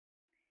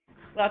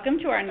Welcome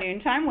to our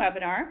noontime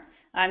webinar.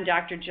 I'm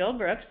Dr. Jill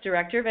Brooks,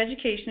 Director of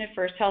Education at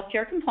First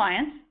Healthcare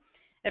Compliance.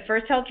 At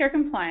First Healthcare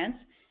Compliance,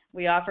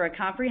 we offer a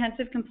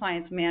comprehensive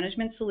compliance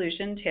management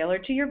solution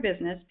tailored to your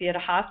business, be it a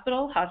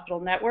hospital, hospital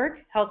network,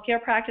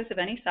 healthcare practice of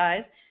any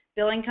size,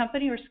 billing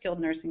company, or skilled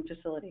nursing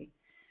facility.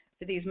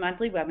 For these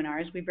monthly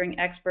webinars, we bring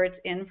experts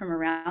in from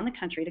around the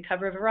country to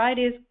cover a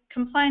variety of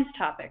compliance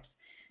topics.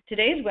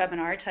 Today's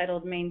webinar,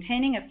 titled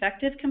Maintaining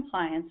Effective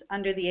Compliance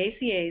Under the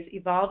ACA's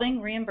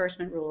Evolving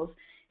Reimbursement Rules,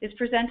 is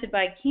presented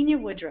by Kenya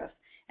Woodruff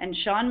and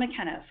Sean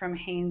McKenna from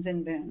Haynes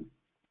and Boone.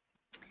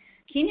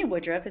 Kenya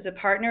Woodruff is a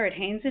partner at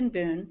Haynes and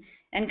Boone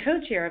and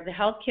co-chair of the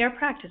Healthcare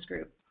Practice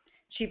Group.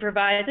 She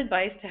provides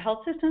advice to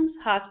health systems,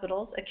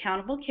 hospitals,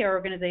 accountable care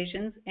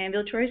organizations,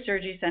 ambulatory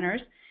surgery centers,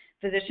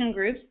 physician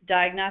groups,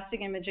 diagnostic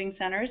imaging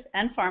centers,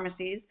 and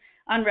pharmacies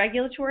on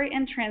regulatory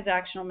and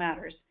transactional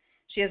matters.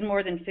 She has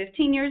more than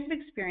 15 years of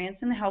experience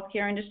in the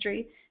healthcare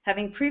industry,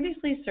 having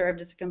previously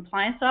served as a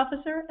compliance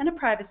officer and a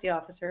privacy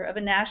officer of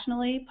a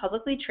nationally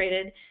publicly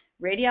traded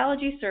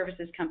radiology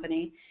services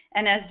company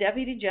and as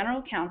Deputy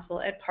General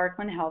Counsel at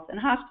Parkland Health and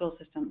Hospital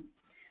System.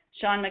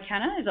 Sean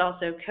McKenna is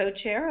also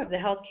co-chair of the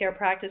Healthcare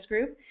Practice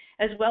Group,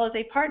 as well as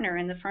a partner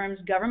in the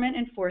firm's Government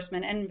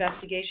Enforcement and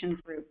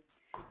Investigations Group.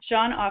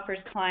 Sean offers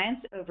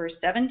clients over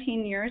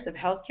 17 years of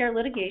healthcare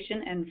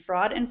litigation and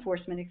fraud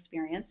enforcement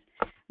experience,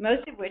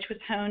 most of which was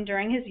honed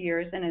during his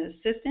years as an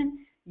assistant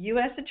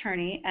U.S.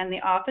 Attorney and the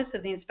Office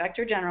of the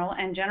Inspector General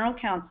and General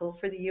Counsel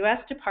for the U.S.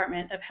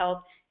 Department of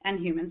Health and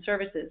Human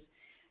Services.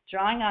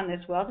 Drawing on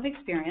this wealth of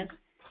experience,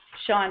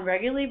 Sean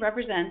regularly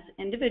represents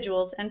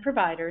individuals and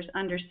providers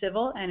under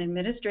civil and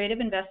administrative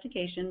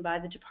investigation by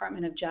the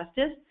Department of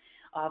Justice,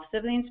 Office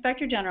of the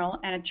Inspector General,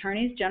 and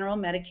Attorneys General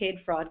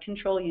Medicaid Fraud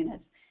Control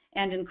Units,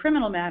 and in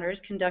criminal matters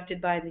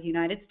conducted by the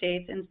United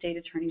States and State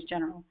Attorneys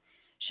General.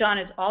 Sean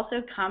is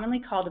also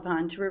commonly called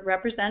upon to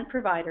represent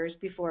providers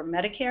before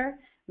Medicare,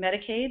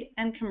 Medicaid,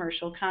 and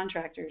commercial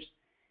contractors.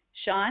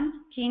 Sean,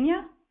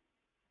 Kenya?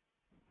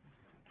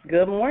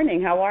 Good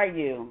morning. How are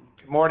you?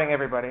 Good morning,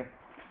 everybody.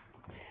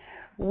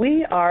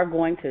 We are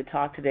going to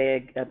talk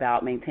today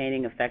about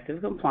maintaining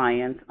effective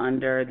compliance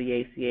under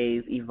the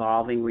ACA's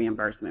evolving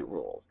reimbursement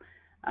rules.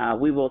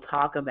 We will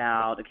talk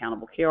about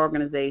accountable care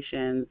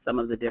organizations, some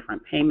of the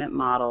different payment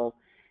models,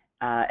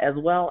 as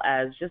well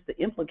as just the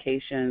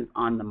implications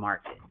on the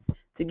market.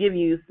 To give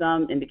you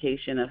some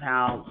indication of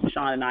how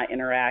Sean and I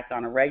interact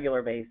on a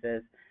regular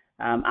basis,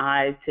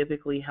 I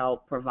typically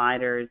help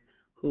providers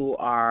who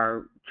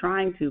are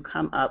trying to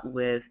come up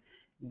with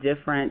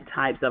different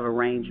types of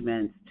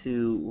arrangements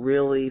to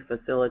really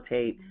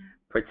facilitate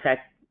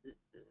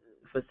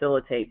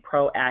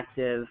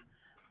proactive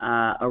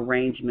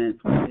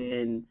arrangements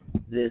within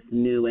this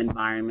new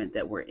environment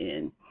that we're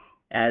in.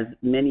 As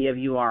many of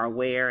you are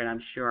aware, and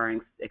I'm sure are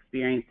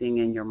experiencing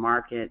in your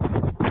market,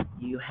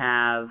 you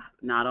have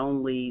not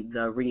only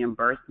the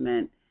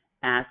reimbursement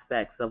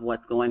aspects of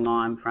what's going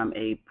on from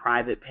a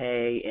private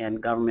pay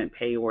and government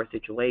payor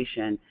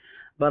situation,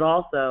 but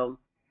also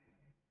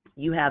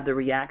you have the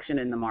reaction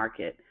in the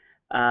market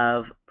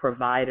of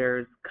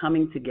providers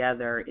coming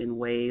together in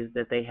ways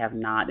that they have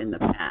not in the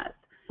past.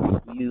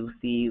 You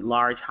see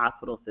large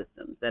hospital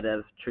systems that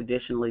have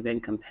traditionally been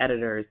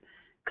competitors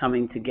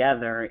coming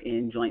together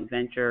in joint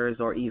ventures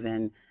or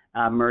even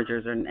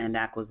mergers and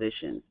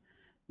acquisitions.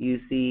 You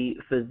see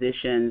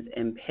physicians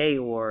and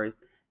payors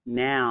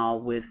now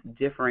with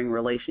differing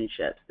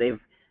relationships. They've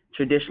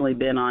traditionally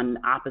been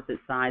on opposite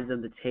sides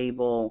of the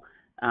table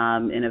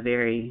in a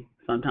very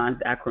sometimes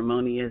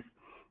acrimonious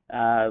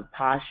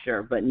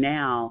posture, but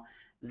now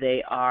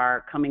they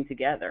are coming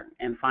together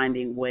and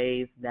finding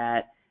ways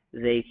that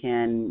they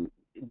can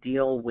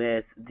deal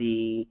with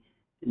the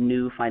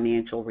new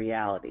financial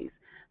realities.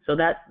 So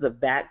that's the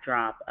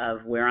backdrop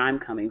of where I'm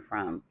coming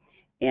from.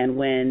 And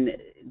when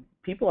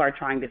people are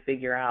trying to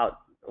figure out,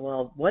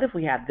 well, what if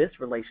we have this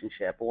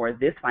relationship or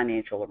this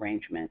financial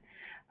arrangement?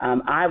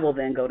 I will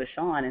then go to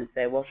Sean and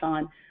say, well,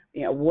 Sean,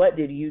 what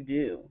did you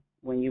do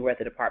when you were at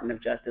the Department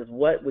of Justice?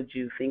 What would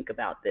you think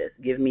about this?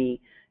 Give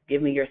me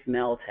your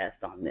smell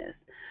test on this.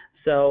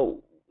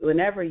 So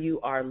whenever you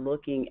are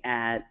looking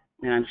at,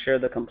 and I'm sure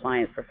the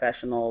compliance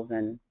professionals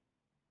and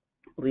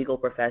legal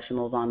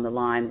professionals on the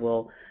line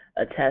will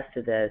attest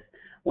to this,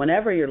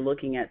 whenever you're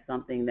looking at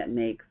something that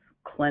makes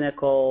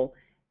clinical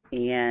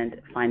and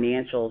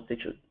financial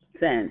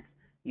sense,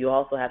 you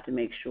also have to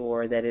make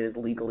sure that it is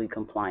legally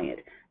compliant,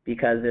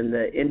 because in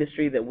the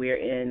industry that we're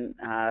in,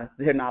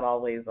 they're not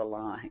always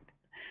aligned.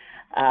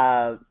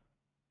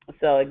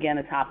 So again,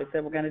 the topics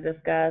that we're going to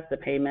discuss, the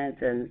payments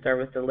and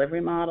service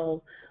delivery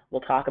models.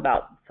 We'll talk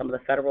about some of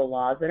the federal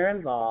laws that are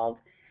involved,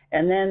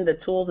 and then the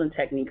tools and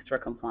techniques for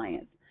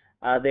compliance.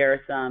 There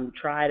are some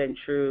tried and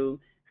true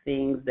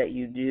things that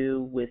you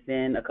do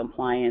within a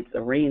compliance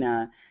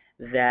arena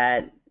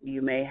that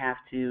you may have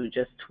to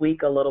just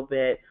tweak a little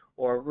bit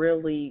or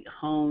really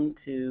hone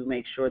to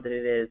make sure that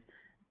it is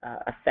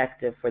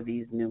effective for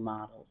these new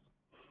models.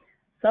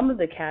 Some of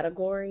the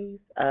categories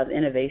of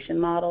innovation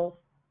models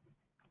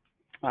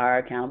are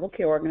accountable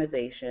care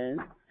organizations,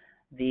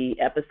 the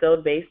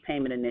episode-based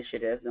payment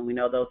initiatives, and we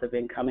know those have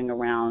been coming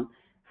around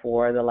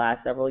for the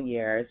last several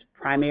years,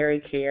 primary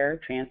care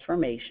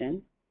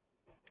transformation,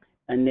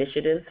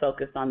 initiatives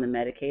focused on the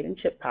Medicaid and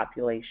CHIP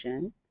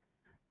population,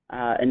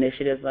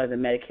 initiatives like the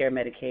Medicare,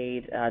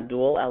 Medicaid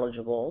dual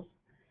eligibles,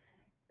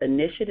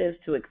 initiatives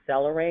to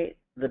accelerate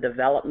the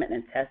development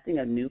and testing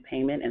of new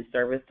payment and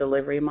service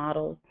delivery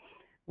models.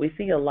 We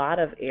see a lot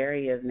of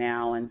areas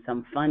now and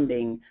some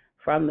funding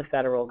from the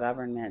federal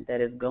government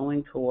that is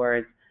going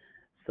towards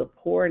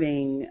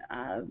supporting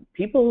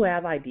people who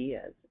have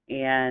ideas.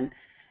 And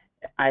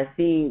I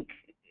think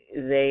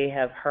they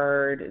have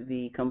heard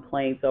the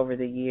complaints over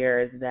the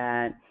years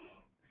that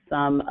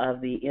some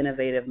of the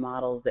innovative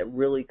models that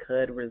really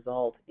could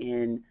result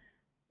in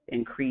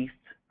increased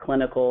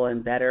clinical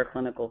and better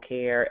clinical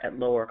care at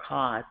lower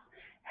costs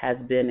has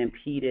been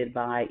impeded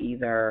by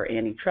either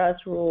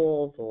antitrust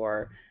rules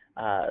or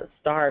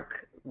Stark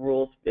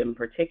rules in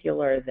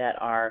particular that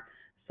are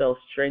so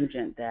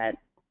stringent that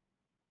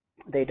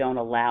they don't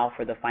allow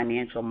for the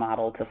financial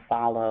model to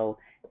follow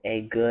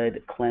a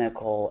good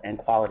clinical and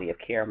quality of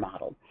care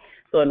model.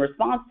 So in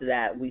response to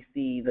that, we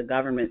see the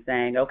government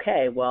saying,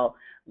 okay, well,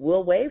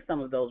 we'll waive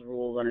some of those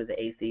rules under the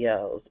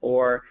ACOs,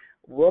 or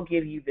we'll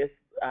give you this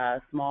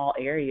small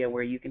area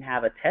where you can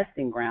have a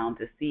testing ground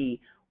to see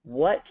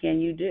what can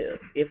you do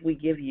if we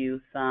give you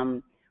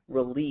some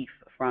relief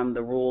from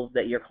the rules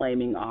that you're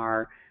claiming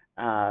are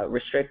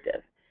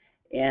restrictive.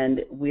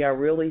 And we are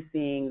really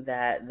seeing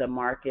that the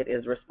market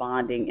is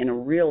responding in a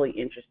really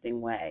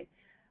interesting way,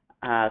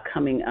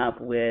 coming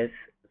up with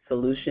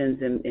solutions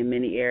in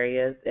many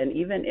areas. And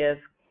even if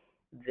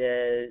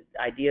the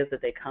ideas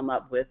that they come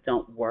up with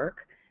don't work,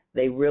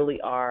 they really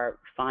are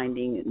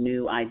finding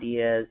new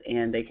ideas,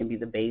 and they can be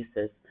the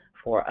basis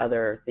for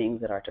other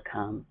things that are to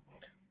come.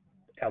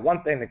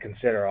 One thing to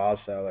consider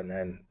also, and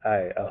then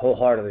I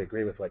wholeheartedly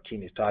agree with what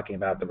Keeny's talking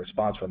about, the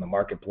response from the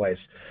marketplace.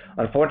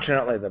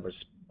 Unfortunately, the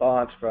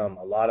response from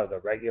a lot of the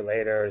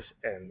regulators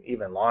and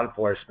even law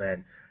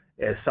enforcement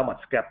is somewhat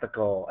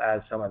skeptical as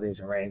some of these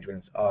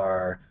arrangements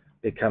are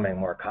becoming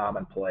more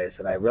commonplace.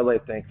 And I really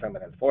think from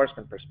an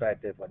enforcement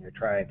perspective, when you're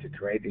trying to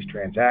create these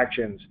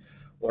transactions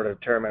or to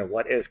determine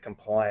what is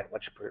compliant,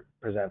 which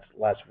presents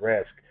less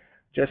risk,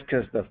 just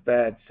because the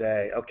feds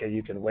say, okay,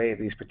 you can waive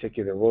these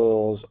particular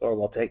rules, or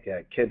we'll take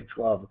a kid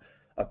glove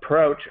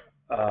approach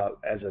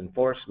as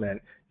enforcement,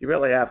 you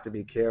really have to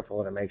be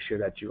careful to make sure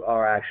that you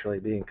are actually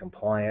being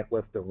compliant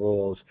with the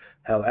rules,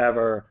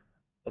 however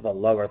the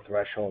lower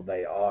threshold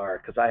they are.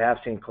 Because I have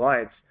seen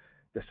clients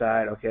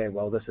decide, okay,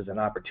 well, this is an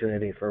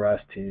opportunity for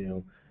us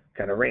to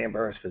kind of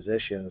reimburse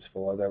physicians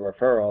for their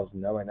referrals,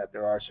 knowing that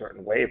there are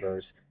certain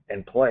waivers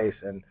in place.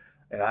 And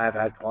I've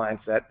had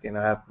clients that,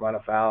 have run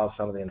afoul of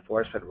some of the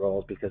enforcement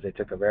rules because they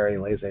took a very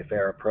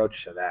laissez-faire approach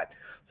to that.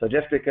 So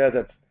just because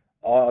it's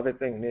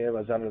everything new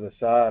is under the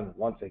sun,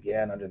 once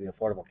again, under the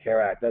Affordable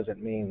Care Act,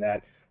 doesn't mean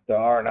that there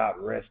are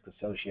not risks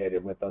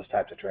associated with those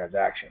types of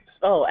transactions.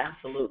 Oh,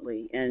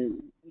 absolutely.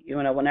 And,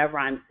 whenever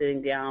I'm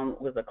sitting down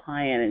with a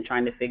client and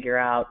trying to figure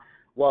out,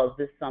 well, is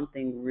this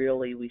something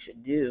really we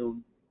should do?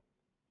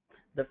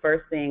 The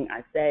first thing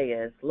I say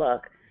is,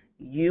 look,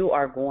 you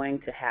are going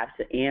to have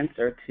to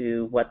answer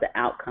to what the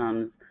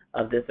outcomes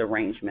of this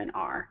arrangement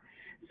are.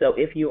 So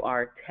if you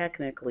are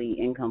technically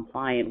in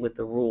compliant with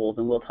the rules,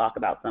 and we'll talk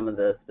about some of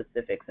the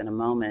specifics in a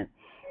moment,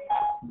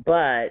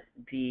 but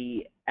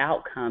the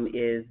outcome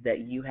is that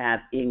you have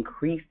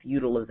increased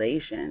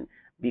utilization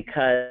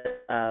because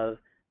of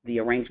the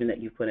arrangement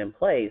that you put in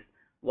place,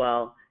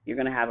 well, you're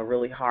going to have a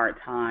really hard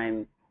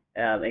time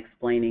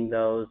explaining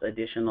those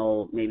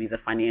additional, maybe the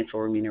financial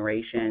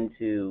remuneration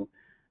to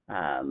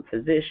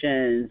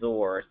physicians,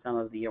 or some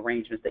of the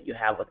arrangements that you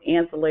have with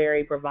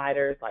ancillary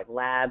providers like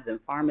labs and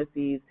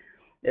pharmacies.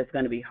 It's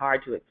going to be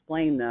hard to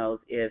explain those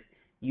if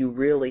you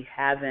really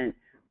haven't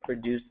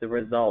produced the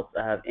results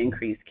of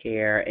increased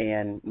care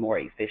and more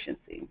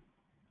efficiency.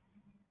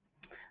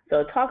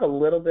 So talk a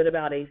little bit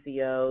about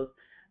ACOs.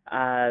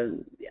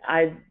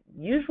 I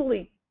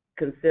usually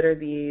consider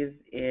these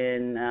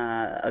in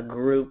a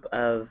group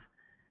of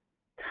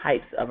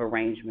types of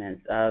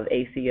arrangements of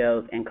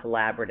ACOs and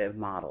collaborative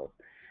models.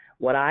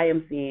 What I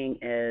am seeing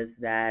is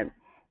that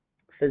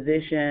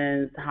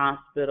physicians,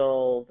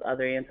 hospitals,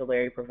 other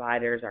ancillary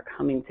providers are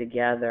coming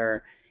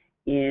together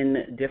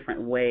in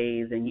different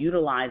ways and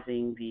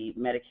utilizing the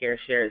Medicare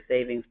Shared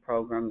Savings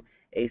Program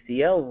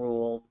ACO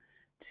rules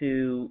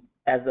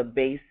as a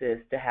basis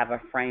to have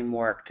a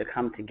framework to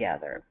come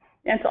together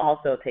and to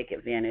also take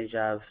advantage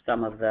of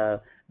some of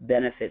the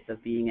benefits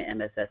of being an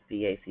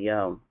MSSP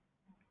ACO.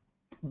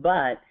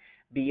 But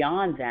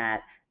beyond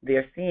that,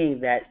 they're seeing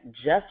that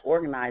just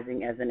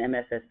organizing as an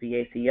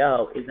MSSP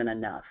ACO isn't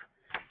enough.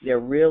 They're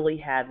really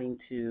having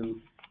to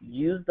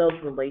use those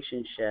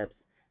relationships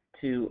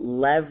to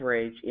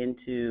leverage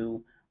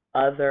into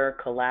other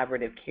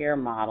collaborative care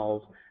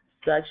models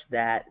such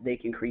that they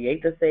can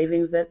create the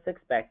savings that's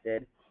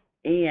expected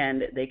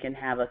and they can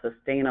have a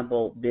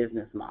sustainable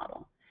business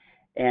model.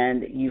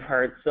 And you've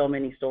heard so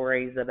many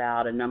stories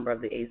about a number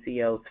of the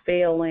ACOs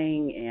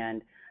failing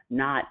and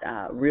not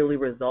really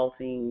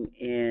resulting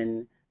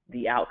in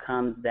the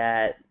outcomes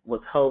that was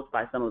hoped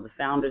by some of the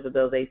founders of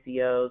those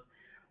ACOs.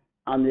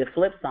 On the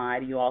flip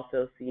side, you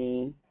also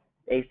see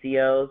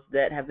ACOs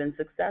that have been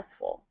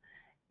successful.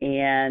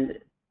 And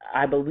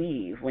I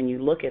believe when you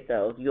look at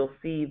those, you'll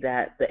see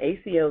that the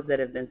ACOs that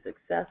have been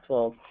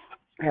successful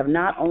have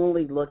not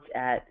only looked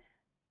at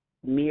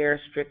mere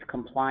strict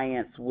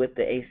compliance with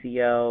the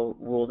ACO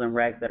rules and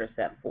regs that are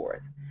set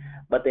forth,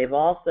 but they've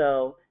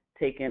also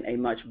taken a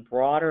much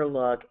broader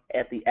look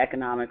at the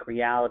economic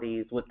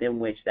realities within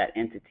which that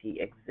entity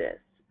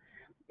exists.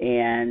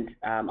 And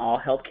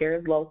all healthcare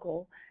is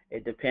local.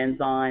 It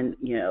depends on,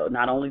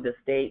 not only the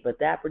state, but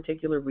that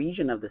particular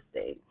region of the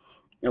state.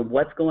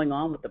 What's going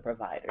on with the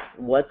providers?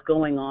 What's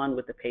going on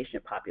with the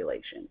patient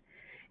population?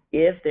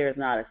 If there's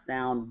not a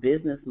sound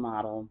business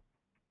model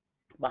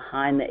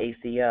behind the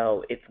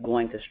ACO, it's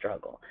going to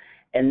struggle.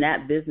 And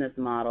that business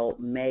model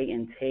may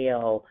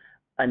entail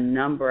a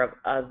number of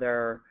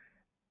other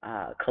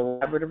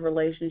collaborative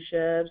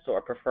relationships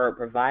or preferred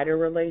provider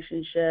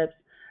relationships,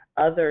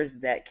 others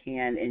that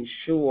can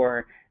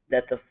ensure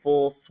that the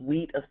full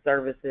suite of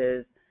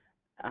services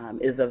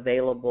is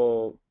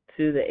available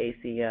to the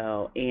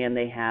ACO and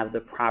they have the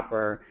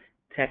proper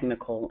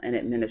technical and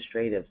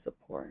administrative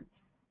support.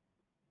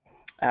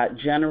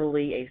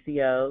 Generally,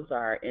 ACOs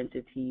are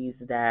entities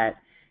that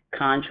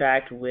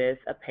contract with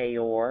a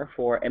payor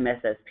for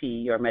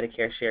MSSP or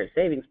Medicare Shared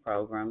Savings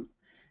Programs.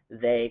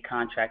 They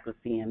contract with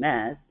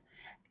CMS,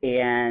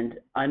 and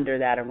under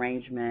that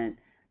arrangement,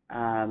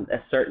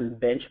 a certain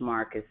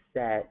benchmark is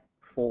set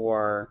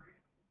for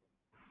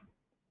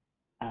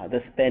the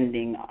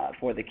spending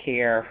for the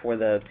care for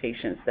the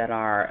patients that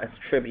are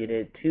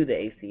attributed to the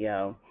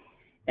ACO.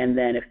 And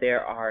then if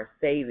there are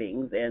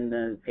savings and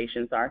the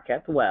patients are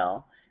kept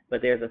well,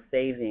 but there's a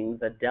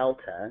savings, a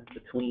delta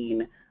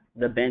between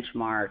the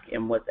benchmark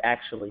and what's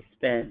actually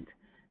spent,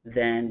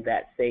 then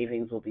that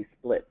savings will be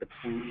split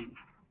between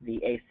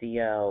the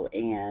ACO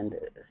and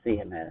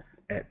CMS.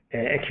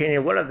 And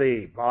Kenya, one of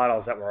the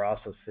models that we're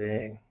also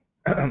seeing,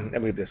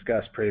 and we've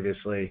discussed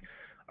previously,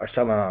 are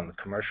some on the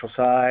commercial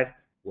side,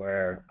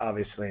 where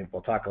obviously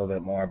we'll talk a little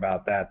bit more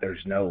about that.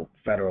 There's no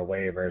federal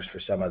waivers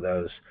for some of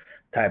those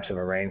types of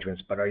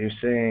arrangements, but are you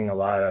seeing a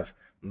lot of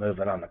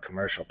movement on the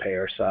commercial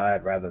payer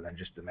side rather than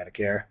just the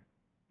Medicare?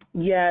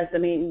 Yes, I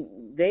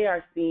mean, they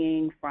are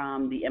seeing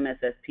from the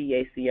MSSP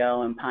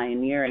ACO and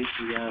Pioneer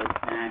ACO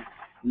that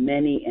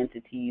many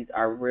entities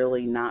are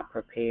really not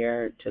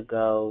prepared to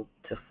go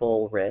to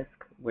full risk,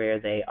 where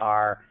they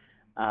are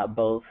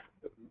both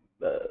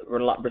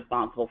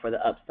responsible for the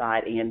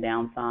upside and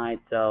downside.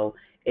 So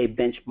a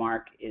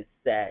benchmark is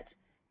set,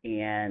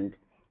 and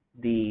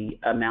the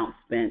amount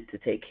spent to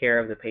take care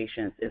of the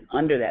patients is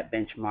under that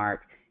benchmark.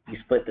 You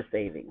split the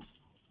savings.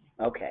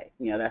 Okay,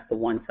 that's the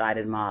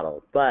one-sided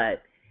model.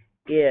 But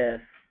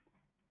if,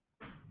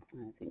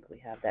 I think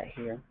we have that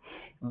here,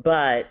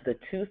 but the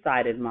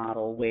two-sided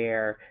model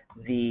where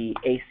the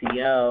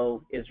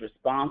ACO is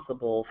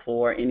responsible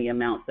for any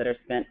amounts that are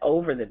spent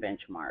over the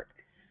benchmark,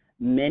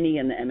 many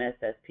in the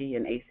MSSP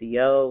and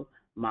ACO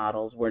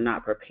models were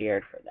not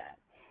prepared for that.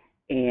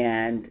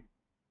 And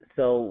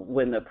so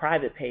when the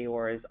private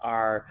payors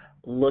are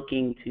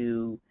looking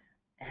to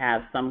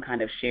have some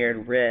kind of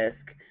shared risk,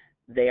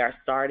 they are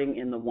starting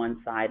in the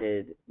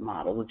one-sided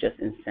model with just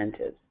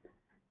incentives,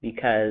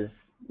 because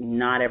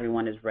not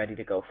everyone is ready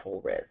to go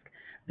full risk.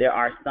 There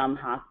are some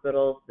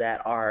hospitals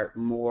that are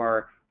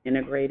more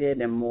integrated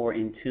and more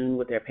in tune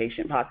with their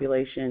patient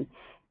population,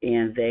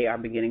 and they are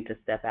beginning to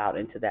step out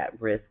into that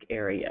risk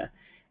area.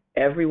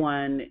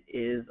 Everyone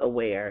is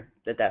aware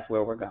that that's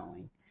where we're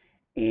going,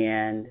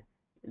 and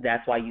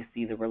that's why you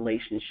see the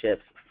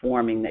relationships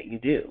forming that you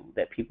do,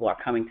 that people are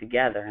coming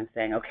together and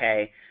saying,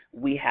 okay,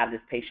 we have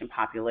this patient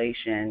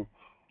population.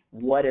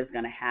 What is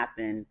going to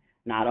happen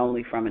not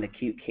only from an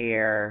acute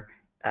care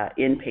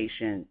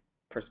inpatient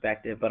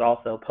perspective, but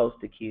also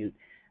post-acute?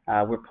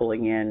 We're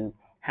pulling in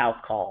house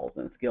calls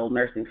and skilled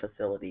nursing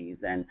facilities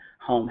and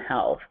home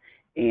health,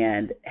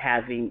 and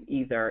having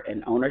either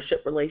an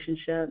ownership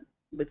relationship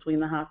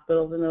between the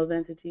hospitals and those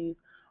entities,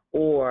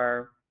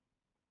 or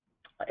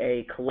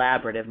a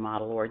collaborative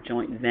model or a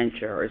joint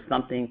venture or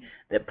something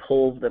that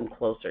pulls them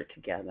closer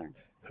together.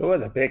 Who are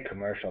the big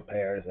commercial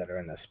payers that are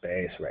in the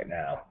space right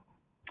now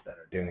that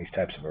are doing these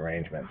types of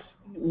arrangements?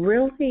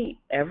 Really,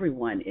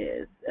 everyone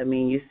is. I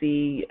mean, you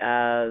see,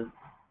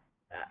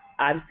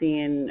 I've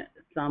seen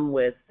some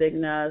with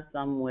Cigna,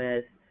 some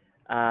with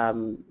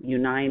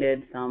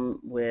United, some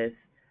with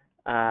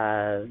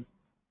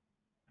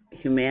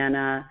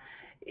Humana.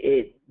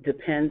 It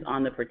depends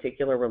on the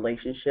particular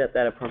relationship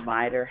that a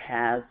provider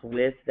has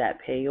with that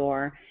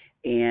payor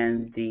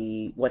and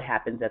what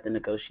happens at the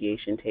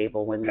negotiation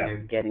table when they're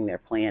getting their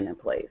plan in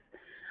place.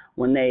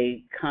 When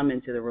they come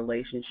into the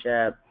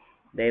relationship,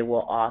 they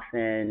will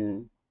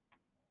often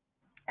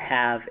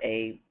have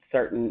a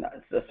certain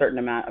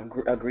amount of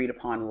agreed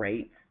upon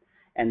rates,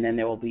 and then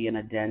there will be an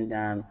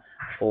addendum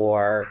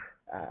for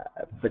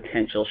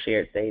potential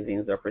shared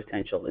savings or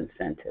potential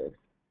incentives.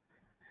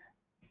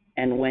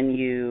 And when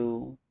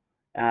you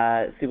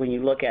See, when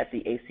you look at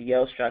the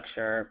ACO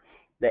structure,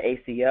 the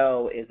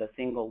ACO is a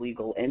single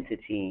legal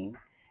entity,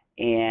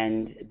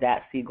 and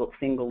that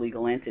single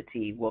legal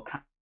entity will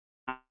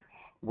come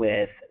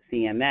with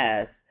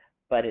CMS,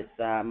 but it's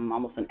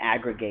almost an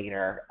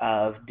aggregator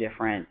of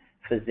different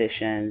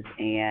physicians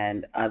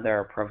and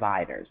other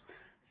providers.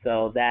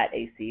 So that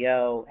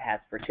ACO has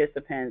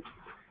participants.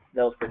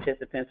 Those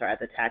participants are at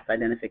the tax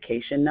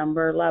identification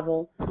number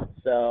level.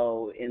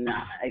 So in the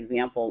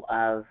example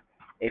of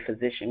a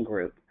physician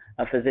group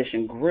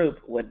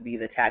would be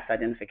the tax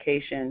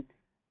identification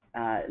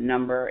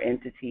number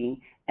entity,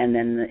 and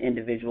then the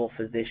individual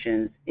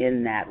physicians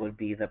in that would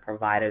be the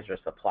providers or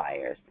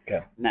suppliers.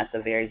 Okay. And that's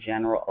a very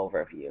general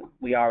overview.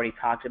 We already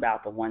talked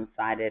about the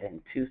one-sided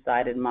and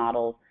two-sided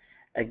models.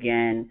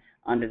 Again,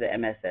 under the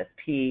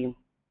MSSP,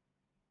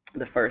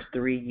 the first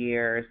 3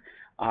 years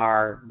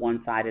are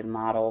one-sided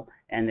model,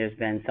 and there's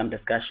been some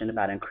discussion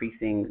about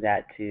increasing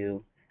that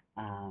to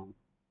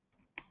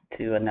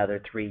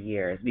another 3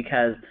 years,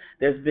 because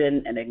there's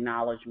been an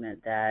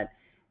acknowledgement that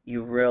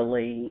you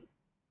really,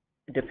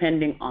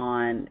 depending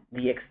on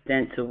the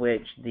extent to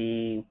which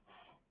the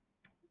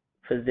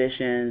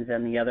physicians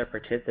and the other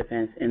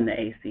participants in the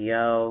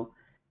ACO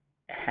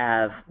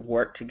have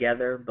worked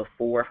together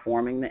before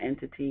forming the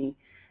entity,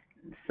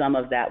 some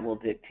of that will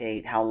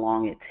dictate how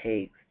long it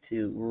takes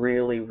to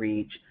really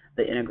reach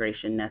the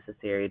integration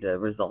necessary to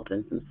result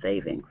in some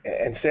savings.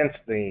 And since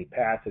the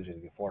passage of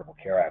the Affordable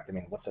Care Act, I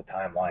mean, what's the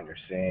timeline you're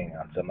seeing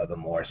on some of the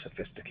more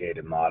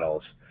sophisticated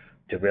models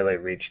to really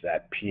reach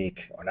that peak,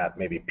 or not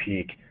maybe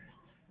peak,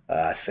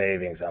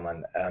 savings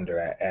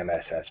under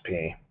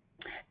MSSP?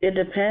 It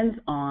depends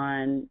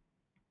on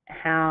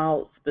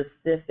how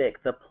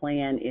specific the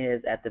plan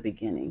is at the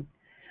beginning.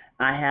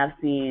 I have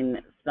seen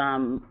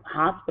some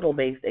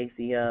hospital-based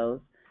ACOs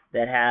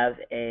that have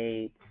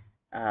a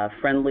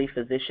friendly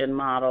physician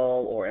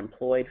model or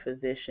employed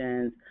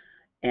physicians,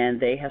 and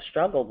they have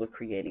struggled with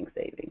creating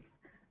savings.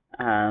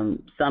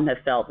 Some have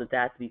felt that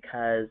that's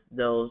because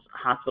those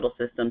hospital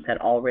systems had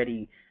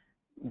already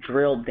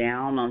drilled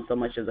down on so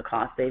much of the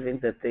cost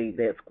savings that they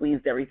had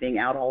squeezed everything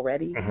out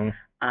already.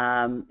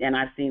 Mm-hmm. And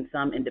I've seen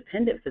some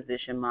independent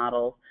physician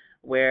models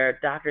where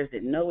doctors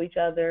didn't know each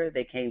other.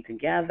 They came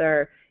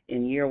together.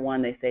 In year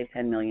one, they saved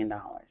 $10 million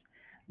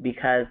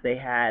because they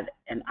had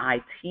an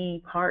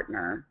IT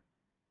partner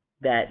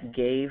that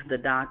gave the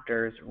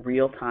doctors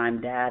real-time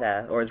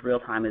data, or as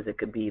real-time as it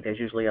could be. There's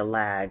usually a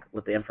lag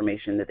with the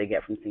information that they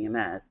get from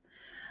CMS,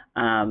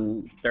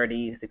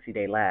 30,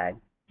 60-day lag.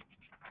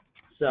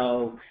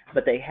 So,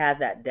 but they had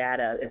that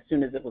data as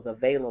soon as it was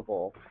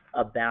available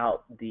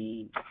about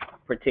the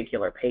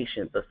particular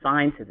patients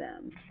assigned to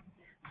them.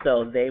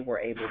 So they were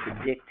able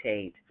to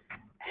dictate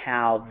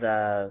how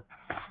the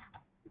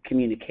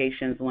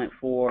communications went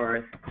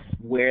forth,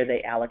 where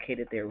they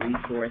allocated their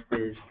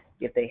resources,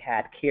 if they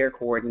had care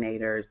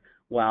coordinators.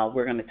 Well,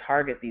 we're going to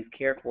target these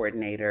care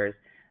coordinators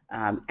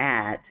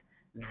at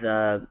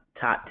the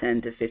top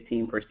 10 to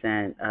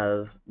 15%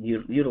 of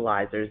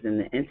utilizers in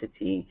the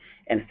entity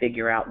and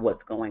figure out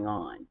what's going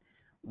on.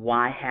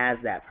 Why has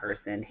that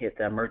person hit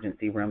the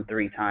emergency room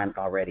 3 times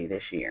already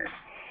this year?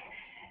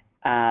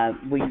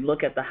 We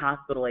look at the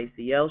hospital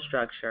ACO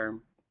structure,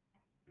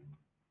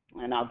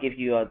 and I'll give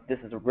you this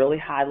is a really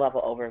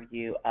high-level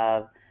overview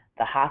of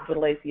the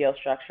hospital ACO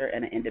structure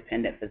and an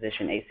independent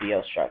physician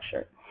ACO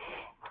structure.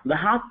 The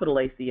hospital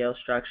ACO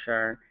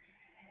structure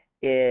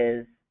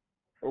is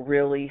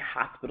really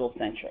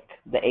hospital-centric.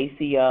 The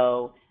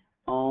ACO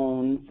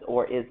owns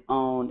or is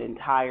owned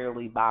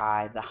entirely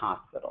by the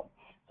hospital.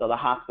 So the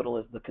hospital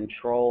is the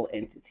control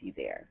entity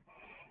there.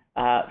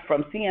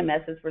 From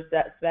CMS's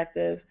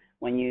perspective,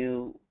 when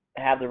you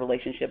have the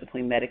relationship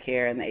between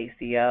Medicare and the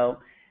ACO,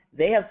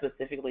 they have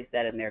specifically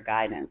said in their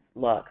guidance,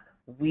 look,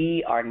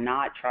 we are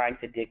not trying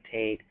to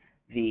dictate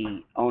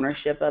the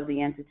ownership of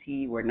the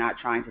entity. We're not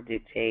trying to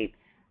dictate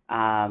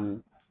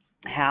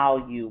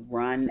how you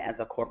run as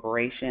a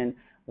corporation.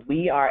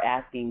 We are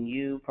asking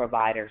you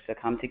providers to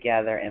come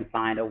together and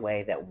find a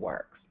way that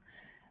works.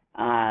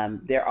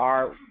 There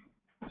are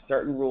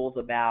certain rules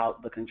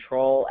about the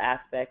control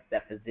aspects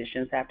that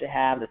physicians have to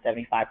have, the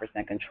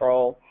 75%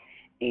 control,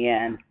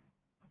 and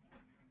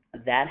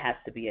that has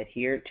to be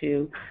adhered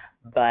to.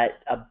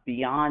 But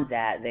beyond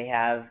that, they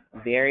have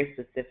very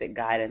specific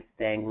guidance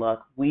saying,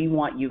 look, we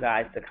want you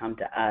guys to come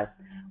to us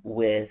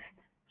with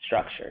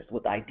structures,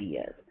 with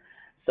ideas.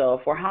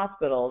 So for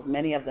hospitals,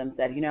 many of them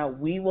said,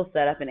 we will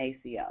set up an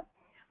ACO.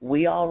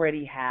 We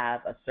already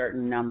have a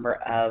certain number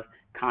of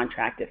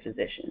contracted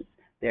physicians.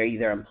 They're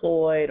either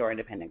employed or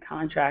independent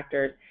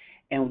contractors,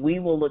 and we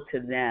will look to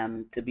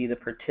them to be the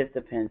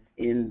participants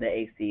in the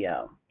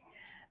ACO.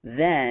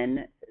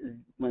 Then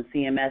when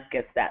CMS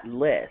gets that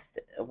list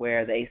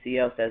where the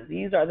ACO says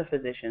these are the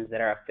physicians that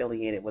are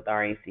affiliated with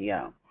our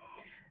ACO,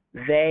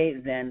 they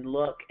then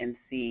look and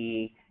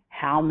see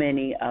how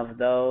many of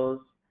those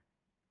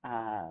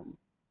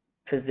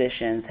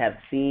physicians have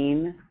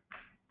seen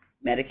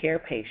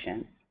Medicare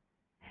patients,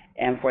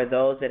 and for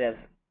those that have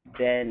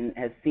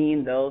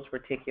seen those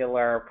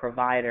particular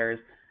providers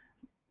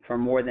for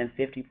more than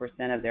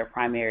 50% of their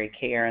primary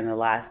care in the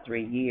last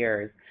 3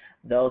 years,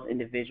 those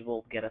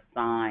individuals get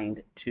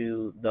assigned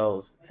to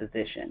those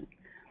physicians.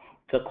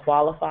 To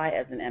qualify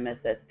as an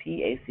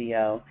MSSP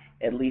ACO,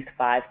 at least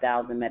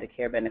 5,000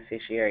 Medicare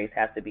beneficiaries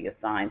have to be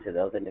assigned to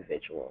those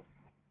individuals.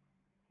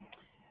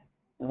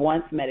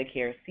 Once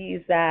Medicare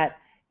sees that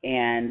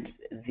and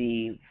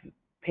the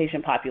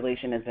patient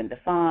population has been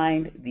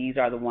defined, these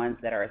are the ones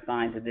that are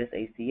assigned to this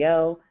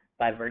ACO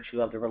by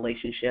virtue of the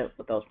relationship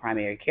with those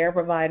primary care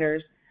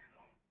providers.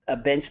 A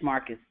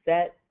benchmark is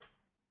set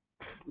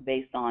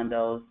based on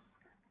those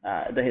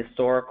the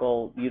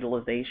historical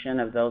utilization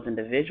of those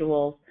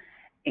individuals,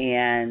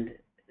 and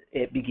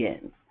it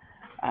begins.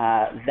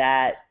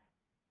 That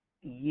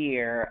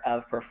year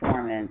of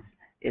performance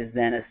is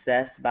then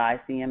assessed by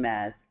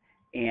CMS,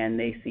 and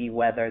they see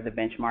whether the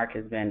benchmark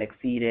has been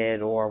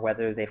exceeded or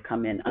whether they've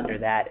come in under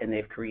that and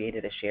they've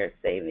created a shared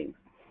savings.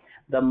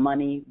 The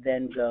money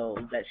then goes,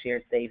 that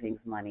shared savings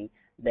money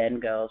then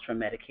goes from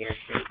Medicare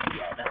to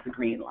ACO. That's the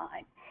green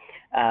line.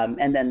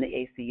 And then the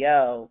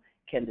ACO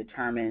can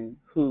determine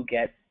who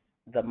gets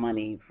the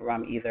money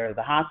from either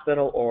the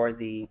hospital or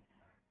the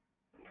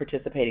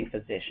participating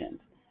physicians.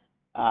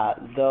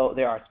 Though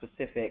there are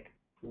specific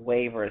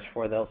waivers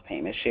for those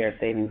payments, shared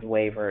savings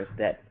waivers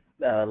that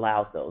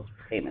allows those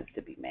payments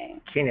to be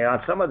made. Kenya,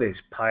 on some of these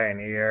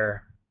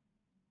pioneer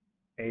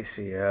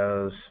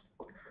ACOs,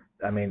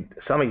 I mean,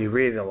 some of you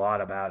read a lot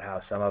about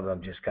how some of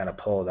them just kind of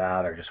pulled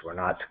out or just were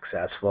not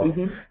successful.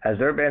 Mm-hmm. Has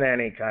there been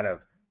any kind of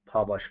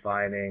published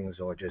findings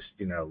or just,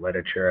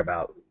 literature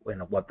about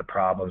what the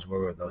problems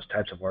were with those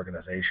types of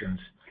organizations?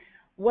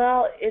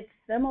 Well, it's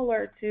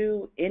similar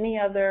to any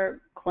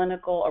other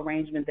clinical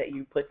arrangement that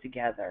you put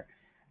together.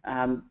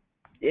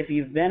 If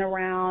you've been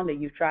around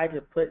and you've tried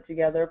to put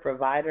together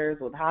providers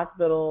with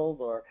hospitals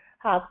or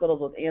hospitals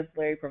with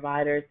ancillary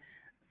providers,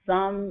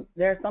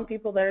 there are some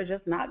people that are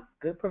just not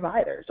good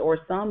providers, or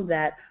some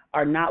that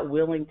are not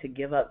willing to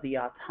give up the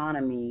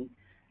autonomy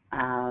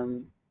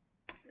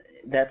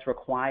that's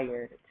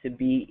required to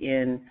be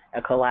in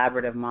a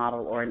collaborative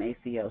model or an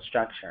ACO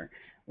structure.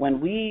 When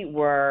we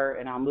were,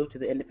 and I'll move to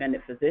the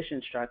independent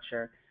physician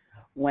structure,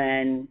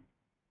 when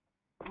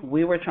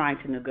we were trying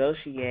to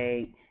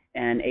negotiate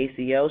an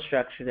ACO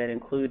structure that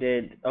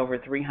included over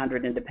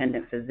 300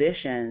 independent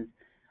physicians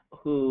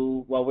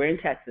who, well, we're in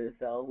Texas,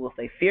 so we'll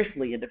say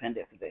fiercely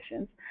independent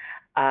physicians,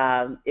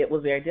 it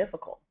was very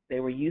difficult. They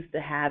were used to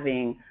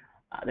having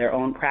their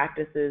own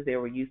practices. They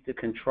were used to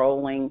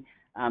controlling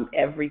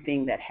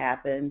everything that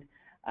happened.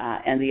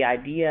 And the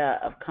idea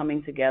of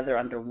coming together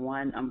under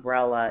one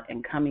umbrella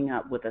and coming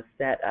up with a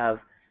set of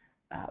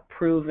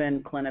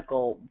proven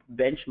clinical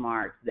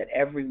benchmarks that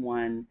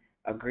everyone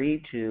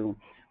agreed to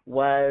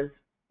was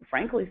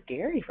frankly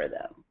scary for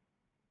them.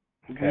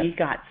 Okay. We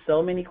got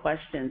so many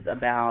questions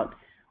about,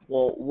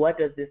 well, what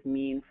does this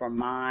mean for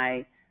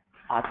my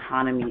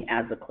autonomy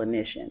as a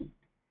clinician?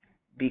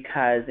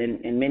 Because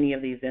in many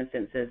of these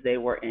instances, they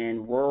were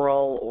in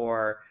rural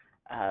or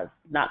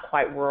not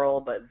quite rural,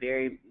 but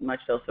very much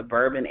so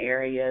suburban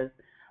areas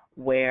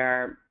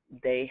where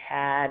they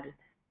had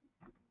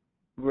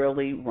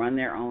really run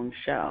their own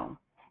show.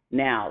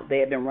 Now, they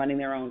had been running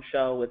their own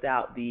show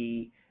without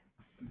the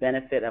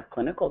benefit of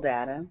clinical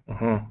data.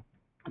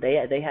 Mm-hmm.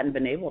 They hadn't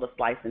been able to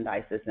slice and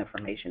dice this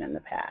information in the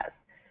past.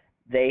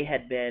 They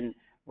had been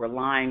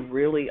relying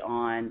really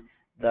on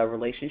the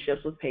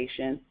relationships with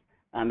patients,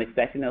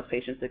 expecting those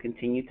patients to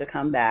continue to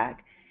come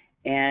back,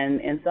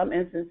 and in some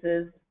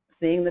instances,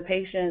 seeing the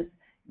patients,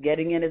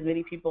 getting in as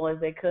many people as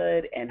they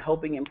could, and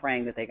hoping and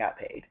praying that they got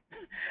paid.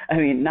 I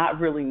mean, not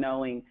really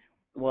knowing,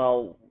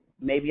 well,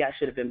 maybe I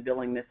should have been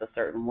billing this a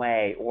certain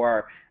way,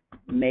 or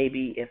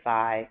maybe if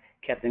I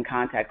kept in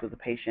contact with the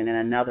patient in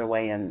another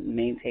way and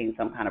maintained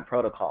some kind of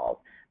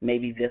protocol,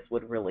 maybe this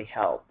would really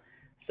help.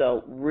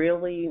 So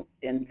really,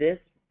 in this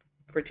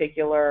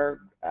particular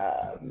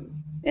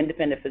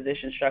independent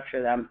physician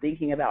structure that I'm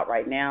thinking about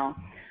right now,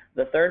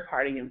 the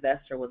third-party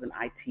investor was an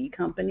IT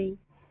company.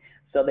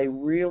 So they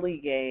really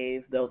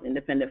gave those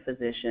independent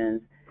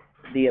physicians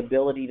the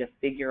ability to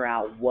figure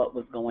out what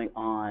was going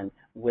on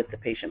with the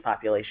patient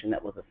population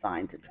that was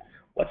assigned to them.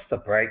 What's the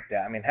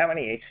breakdown? I mean, how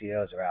many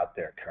ACOs are out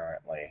there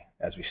currently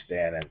as we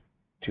stand in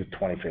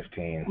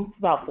 2015? It's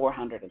about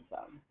 400 and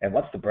some. And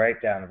what's the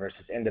breakdown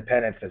versus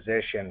independent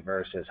physician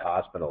versus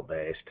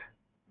hospital-based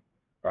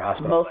or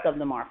hospital? Most of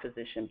them are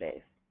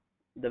physician-based.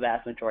 The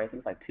vast majority, I think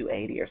it's like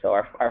 280 or so,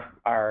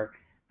 are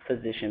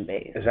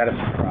physician-based. Is that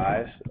a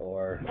surprise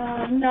or?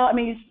 No, I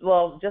mean,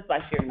 well, just by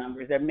sheer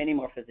numbers, there are many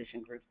more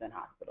physician groups than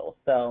hospitals.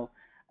 So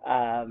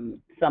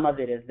some of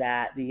it is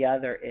that. The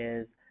other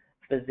is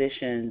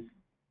physicians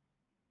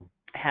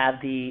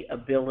have the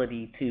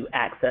ability to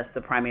access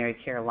the primary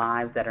care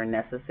lives that are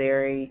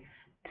necessary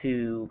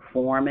to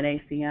form an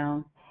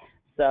ACO.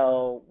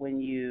 So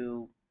when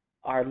you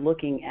are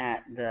looking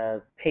at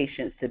the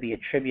patients to be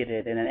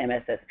attributed in an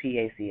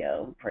MSSP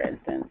ACO, for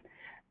instance,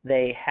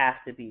 they have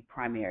to be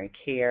primary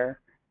care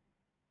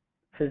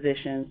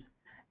physicians,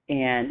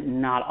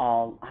 and not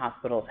all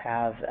hospitals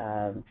have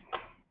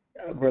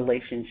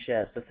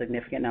relationships, a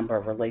significant number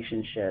of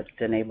relationships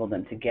to enable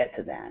them to get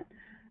to that.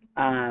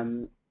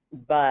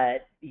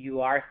 But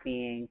you are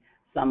seeing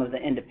some of the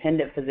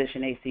independent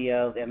physician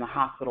ACOs and the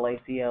hospital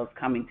ACOs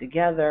coming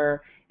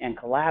together and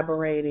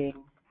collaborating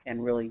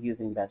and really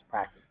using best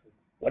practices.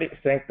 What do you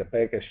think the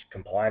biggest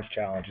compliance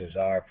challenges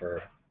are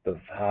for the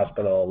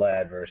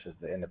hospital-led versus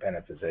the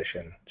independent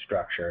physician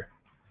structure?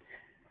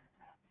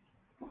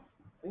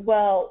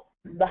 Well,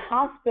 the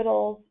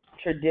hospitals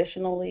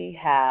traditionally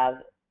have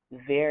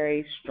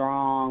very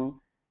strong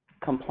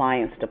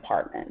compliance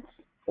departments,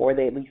 or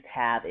they at least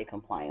have a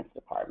compliance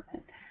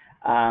department.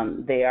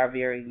 They are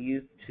very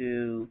used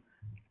to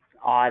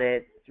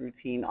audits,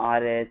 routine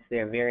audits.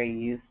 They're very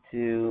used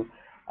to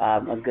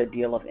a good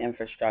deal of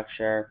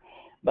infrastructure.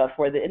 But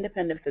for the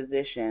independent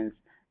physicians,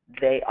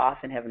 they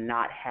often have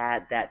not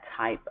had that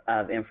type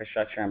of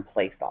infrastructure in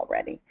place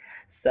already.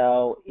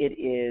 So it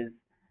is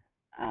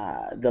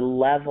the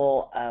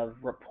level of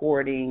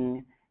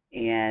reporting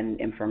and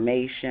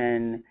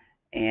information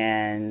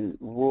and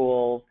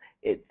rules,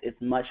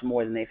 it's much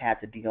more than they've had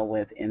to deal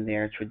with in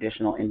their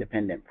traditional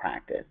independent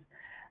practice.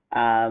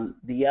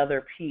 The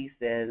other piece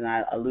is, and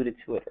I alluded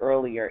to it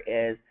earlier,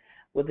 is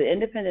with the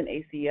independent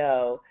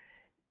ACO,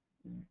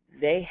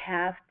 they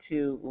have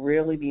to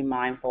really be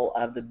mindful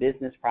of the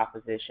business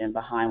proposition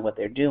behind what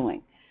they're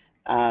doing.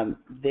 And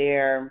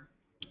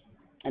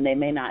they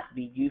may not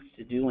be used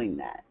to doing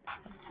that.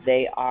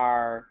 They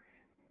are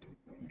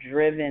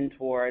driven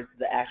towards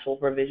the actual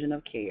provision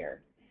of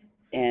care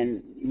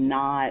and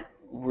not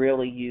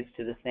really used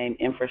to the same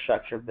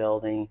infrastructure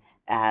building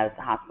as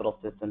hospital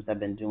systems have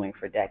been doing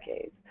for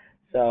decades.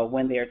 So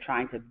when they're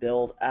trying to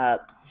build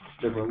up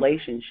the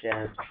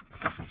relationships,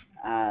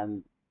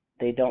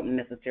 they don't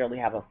necessarily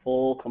have a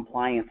full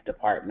compliance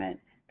department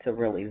to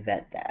really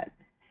vet that.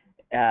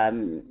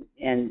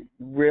 And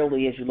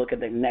really, as you look at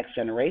the next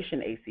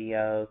generation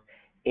ACOs,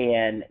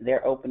 and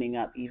they're opening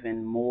up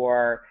even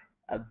more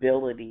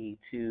ability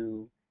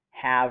to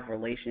have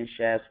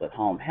relationships with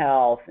home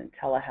health and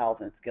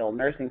telehealth and skilled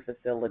nursing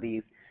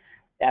facilities.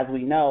 As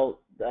we know,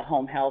 the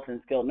home health and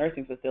skilled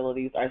nursing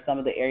facilities are some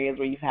of the areas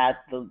where you've had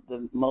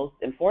the most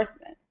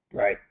enforcement.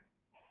 Right.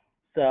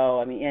 So,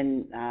 I mean,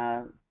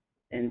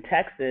 in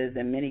Texas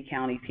and many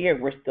counties here,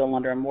 we're still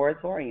under a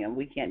moratorium.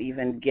 We can't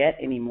even get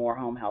any more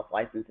home health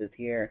licenses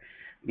here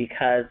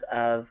because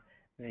of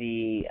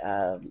the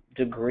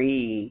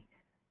degree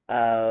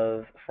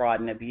of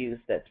fraud and abuse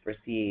that's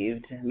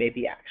perceived,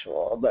 maybe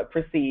actual, but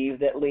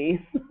perceived at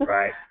least,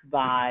 right,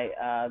 by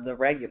the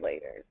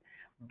regulators.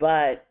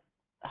 But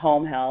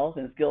home health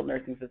and skilled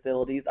nursing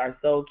facilities are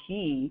so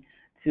key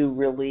to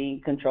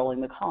really controlling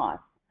the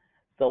cost.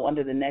 So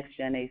under the next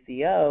gen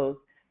ACOs,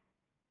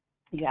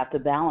 you have to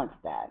balance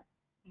that.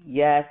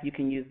 Yes, you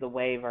can use the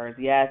waivers.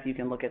 Yes, you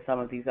can look at some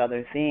of these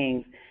other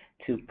things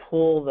to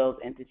pull those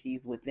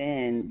entities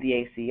within the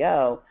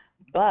ACO,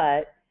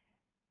 but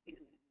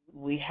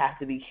we have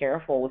to be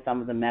careful with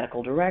some of the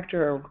medical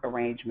director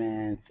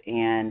arrangements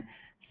and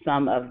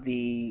some of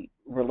the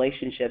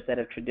relationships that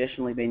have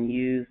traditionally been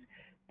used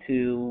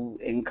to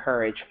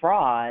encourage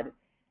fraud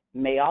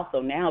may also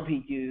now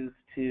be used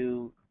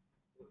to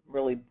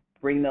really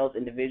bring those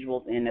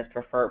individuals in as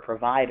preferred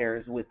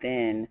providers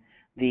within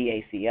the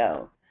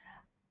ACO.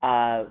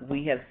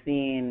 We have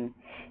seen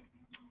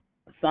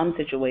some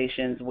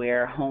situations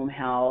where home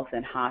health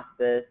and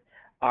hospice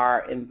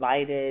are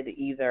invited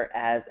either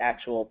as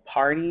actual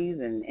parties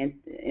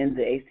in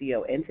the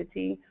ACO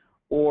entity,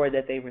 or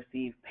that they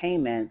receive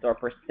payments or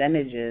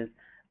percentages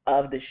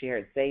of the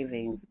shared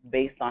savings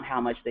based on how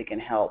much they can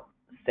help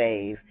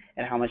save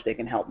and how much they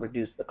can help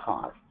reduce the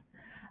cost.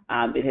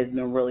 It has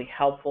been really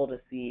helpful to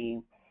see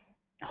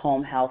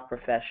home health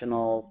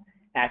professionals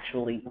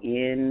actually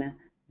in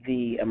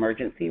the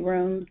emergency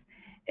rooms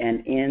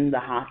and in the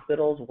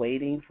hospitals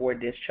waiting for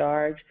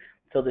discharge,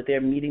 so that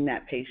they're meeting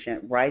that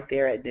patient right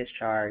there at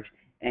discharge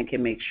and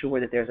can make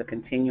sure that there's a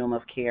continuum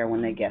of care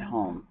when they get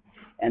home,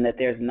 and that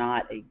there's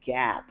not a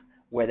gap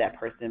where that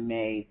person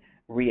may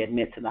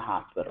readmit to the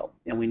hospital.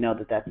 And we know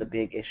that that's a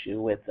big issue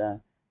with the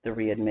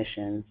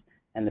readmissions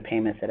and the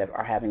payments that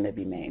are having to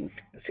be made.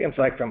 It seems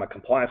like from a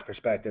compliance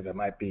perspective, it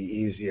might be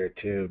easier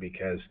too,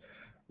 because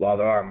while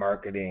there are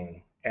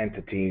marketing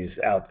entities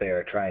out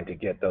there trying to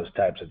get those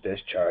types of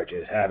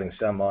discharges, having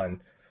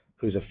someone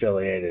who's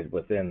affiliated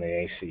within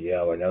the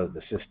ACO or knows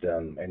the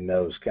system and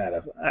knows kind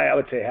of, I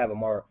would say, have a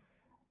more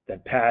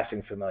than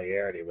passing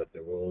familiarity with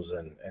the rules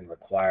and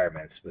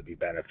requirements would be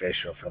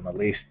beneficial from at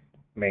least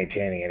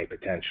maintaining any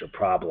potential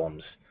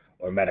problems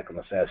or medical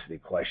necessity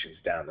questions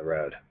down the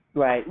road.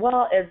 Right.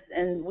 Well,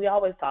 and we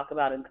always talk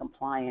about in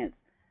compliance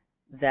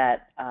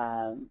that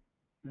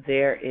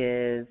there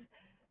is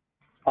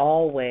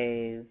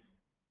always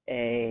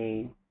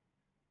a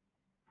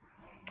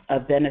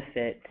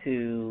benefit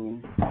to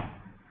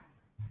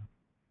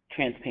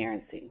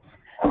transparency.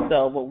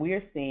 So what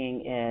we're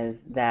seeing is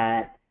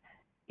that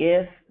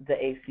if the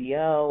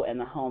ACO and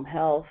the home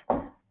health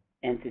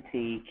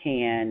entity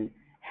can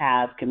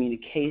have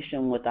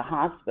communication with the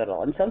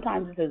hospital, and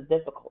sometimes this is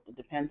difficult, it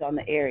depends on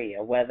the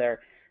area, whether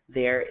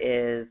there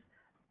is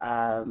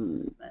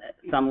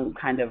some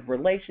kind of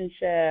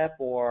relationship,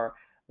 or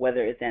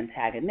whether it's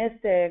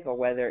antagonistic or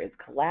whether it's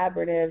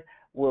collaborative,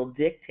 will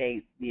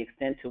dictate the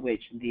extent to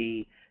which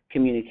the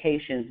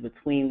communications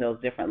between those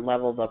different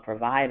levels of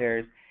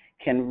providers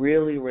can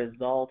really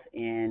result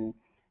in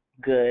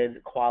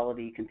good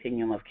quality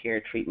continuum of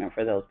care treatment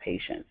for those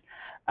patients.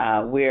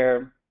 I'll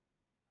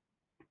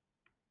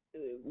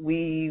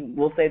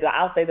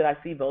say that I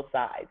see both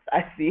sides.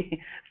 I see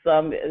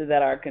some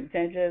that are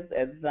contentious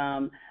and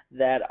some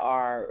that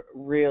are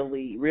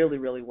really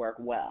work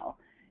well.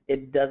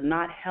 It does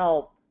not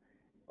help,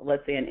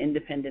 let's say, an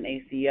independent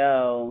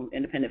ACO,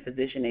 independent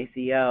physician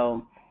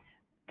ACO,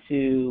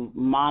 to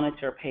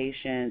monitor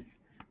patients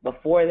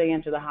before they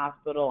enter the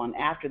hospital and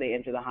after they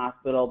enter the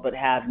hospital, but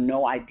have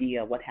no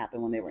idea what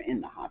happened when they were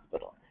in the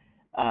hospital.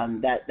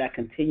 That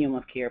continuum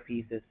of care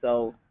piece is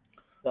so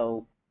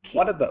key.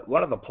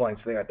 One of the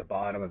points there at the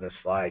bottom of this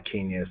slide,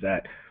 Kenya, is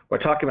that we're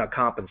talking about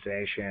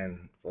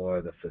compensation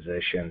for the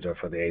physicians or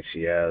for the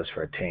ACOs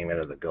for attainment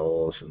of the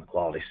goals and the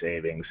quality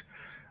savings.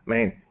 I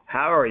mean,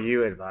 how are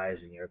you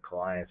advising your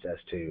clients as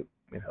to,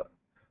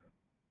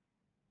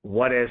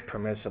 what is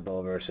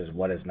permissible versus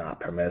what is not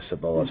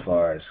permissible as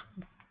far as,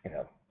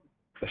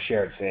 the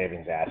shared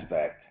savings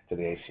aspect to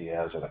the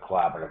ACOs or the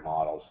collaborative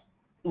models?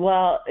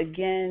 Well,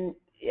 again,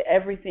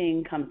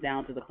 everything comes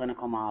down to the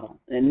clinical model.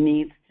 It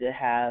needs to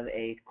have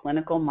a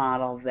clinical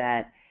model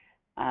that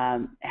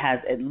has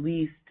at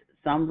least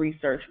some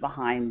research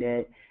behind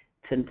it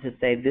to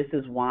say this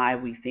is why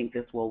we think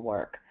this will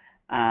work.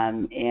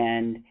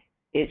 And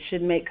it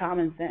should make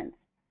common sense.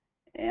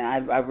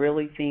 And I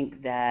really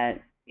think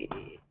that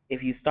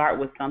if you start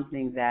with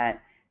something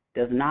that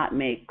does not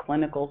make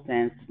clinical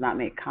sense, does not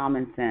make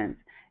common sense,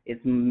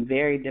 it's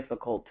very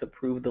difficult to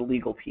prove the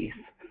legal piece.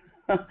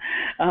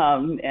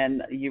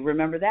 And you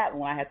remember that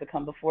when I had to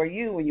come before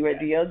you when you were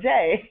at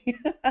DOJ.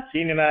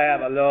 Gene and I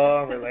have a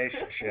long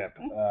relationship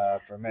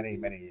for many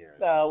years.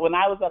 So when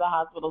I was at a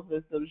hospital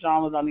system,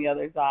 Sean was on the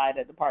other side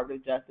at the Department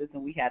of Justice,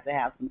 and we had to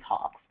have some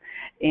talks.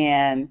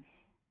 And,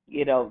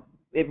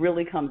 it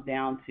really comes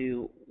down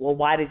to, well,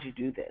 why did you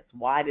do this?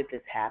 Why did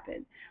this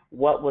happen?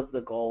 What was the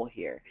goal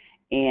here?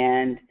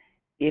 And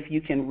if you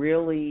can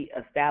really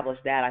establish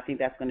that, I think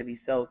that's going to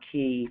be so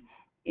key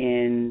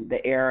in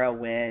the era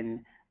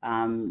when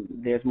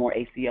there's more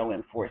ACO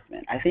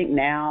enforcement. I think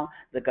now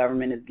the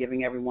government is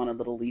giving everyone a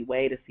little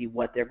leeway to see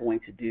what they're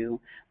going to do,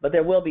 but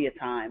there will be a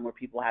time where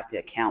people have to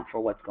account for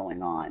what's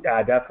going on. Yeah,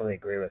 I definitely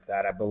agree with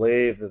that. I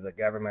believe that the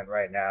government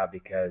right now,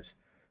 because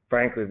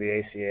frankly,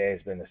 the ACA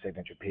has been the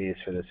signature piece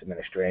for this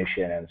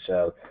administration, and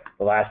so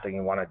the last thing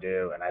you want to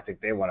do, and I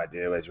think they want to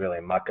do, is really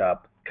muck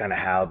up kind of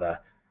how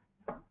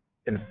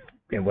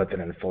with an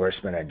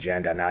enforcement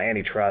agenda. Now,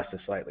 antitrust is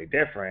slightly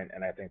different,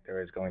 and I think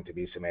there is going to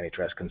be some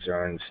antitrust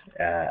concerns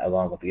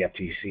along with the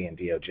FTC and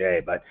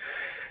DOJ, but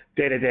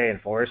day-to-day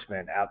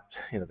enforcement out,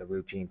 the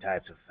routine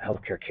types of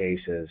healthcare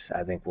cases,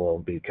 I think will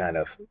be kind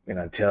of,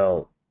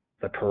 until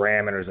the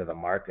parameters of the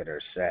market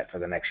are set for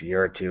the next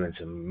year or two,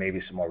 and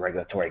maybe some more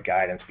regulatory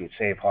guidance, be it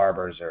safe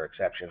harbors or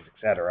exceptions, et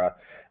cetera,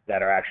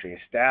 that are actually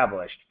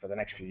established for the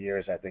next few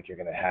years. I think you're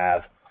going to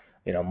have,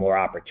 more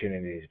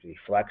opportunities to be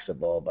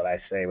flexible. But I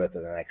say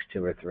within the next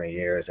 2 or 3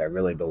 years, I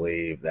really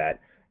believe that,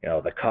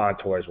 the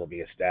contours will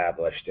be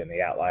established and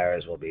the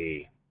outliers will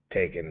be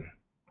taken,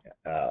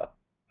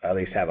 at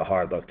least have a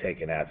hard look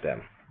taken at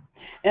them.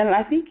 And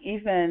I think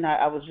even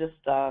I was just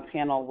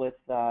paneled with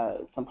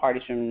some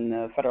parties from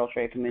the Federal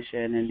Trade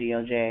Commission and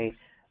DOJ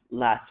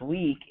last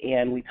week,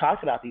 and we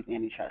talked about these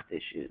antitrust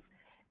issues.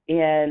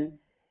 And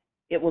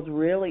it was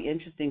really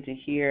interesting to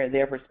hear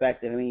their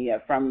perspective. I mean,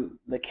 from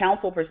the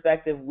council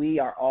perspective, we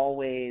are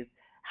always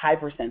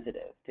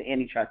hypersensitive to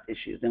antitrust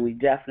issues, and we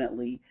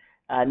definitely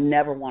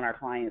never want our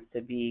clients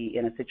to be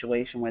in a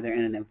situation where they're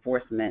in an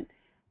enforcement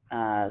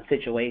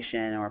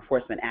situation or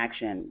enforcement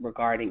action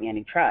regarding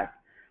antitrust.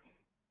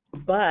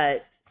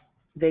 But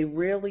they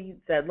really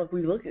said, look,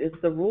 it's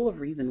the rule of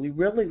reason. We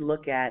really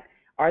look at,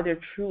 are there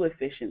true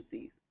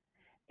efficiencies?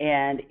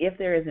 And if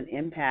there is an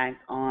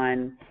impact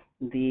on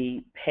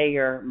the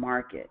payer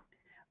market,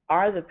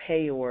 are the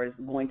payors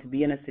going to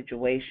be in a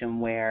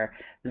situation where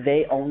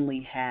they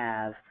only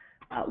have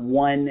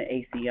one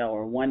ACO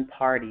or one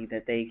party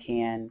that they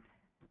can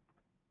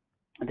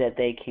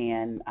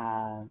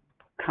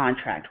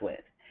contract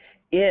with?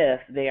 If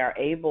they are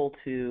able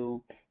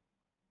to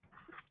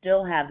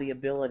still have the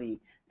ability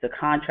to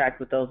contract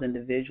with those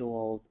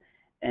individuals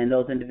and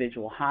those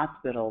individual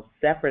hospitals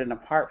separate and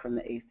apart from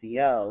the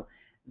ACO,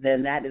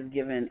 then that is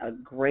given a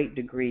great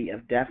degree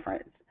of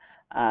deference.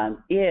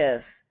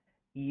 If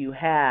you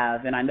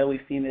have, and I know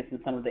we've seen this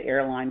in some of the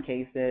airline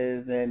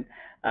cases and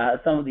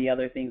some of the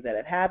other things that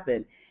have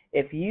happened,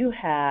 if you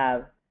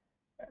have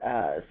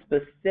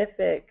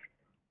specific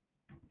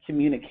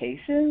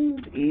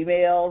communications,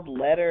 emails,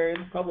 letters,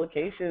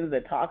 publications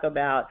that talk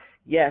about,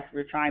 yes,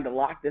 we're trying to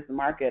lock this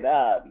market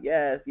up.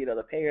 Yes,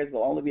 the payers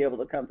will only be able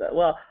to come to,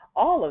 well,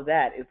 all of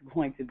that is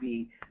going to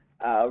be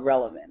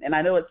relevant. And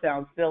I know it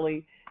sounds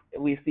silly.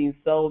 We've seen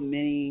so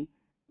many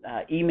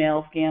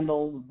email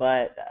scandals,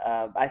 but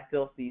I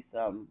still see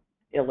some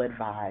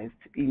ill-advised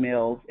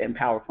emails and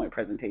PowerPoint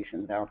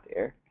presentations out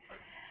there.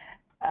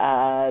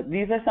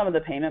 These are some of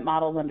the payment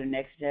models under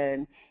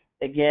NextGen.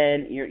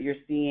 Again, you're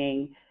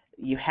seeing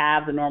you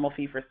have the normal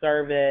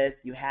fee-for-service,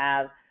 you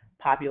have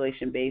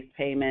population-based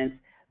payments,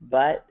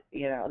 but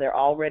they're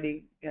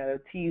already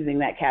teasing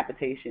that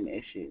capitation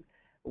issue,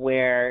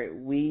 where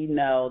we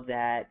know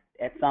that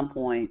at some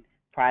point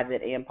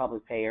private and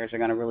public payers are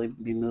going to really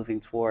be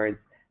moving towards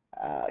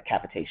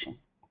capitation.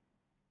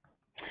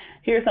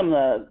 Here are some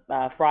of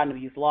the fraud and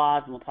abuse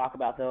laws, and we'll talk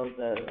about those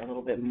a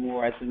little bit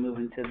more as we move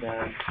into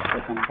the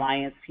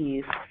compliance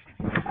piece.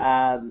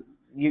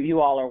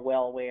 You all are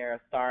well aware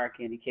of STARK,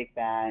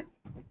 anti-kickback,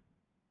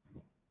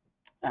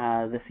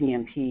 the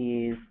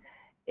CMPs,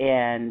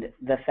 and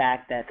the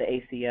fact that the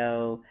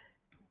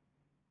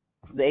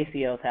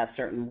ACOs have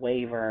certain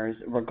waivers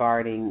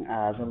regarding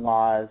the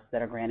laws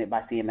that are granted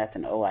by CMS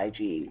and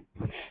OIG.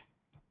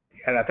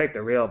 And I think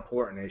the real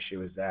important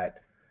issue is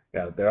that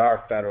there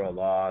are federal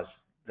laws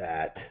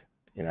that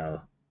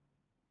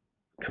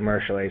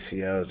commercial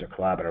ACOs or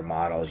collaborative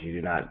models, you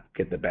do not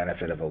get the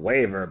benefit of a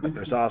waiver, but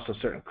there's also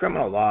certain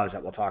criminal laws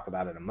that we'll talk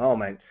about in a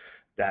moment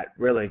that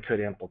really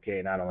could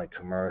implicate not only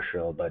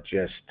commercial but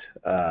just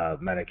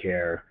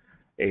Medicare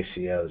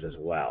ACOs as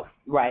well.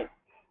 Right,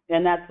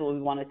 and that's what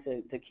we wanted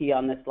to key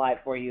on this slide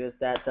for you, is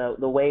that the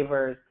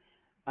waivers,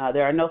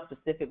 there are no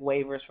specific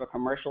waivers for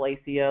commercial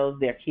ACOs.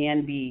 There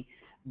can be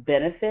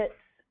benefits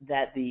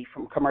that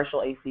from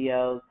commercial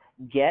ACOs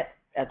get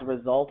as a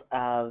result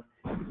of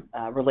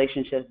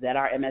relationships that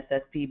are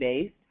MSSP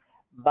based,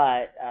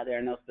 but there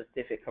are no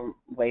specific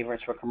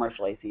waivers for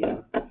commercial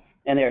ACOs,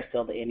 and there are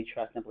still the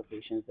antitrust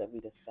implications that we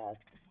discussed.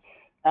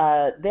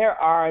 There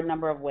are a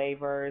number of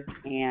waivers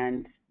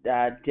and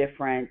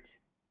different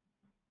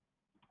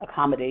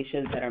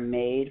accommodations that are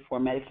made for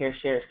Medicare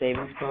Shared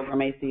Savings Program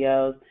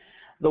ACOs.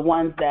 The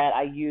ones that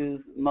I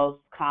use most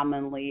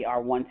commonly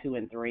are 1, 2,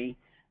 and 3.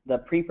 The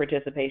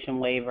pre-participation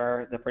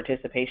waiver, the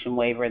participation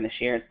waiver, and the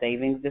shared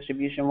savings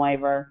distribution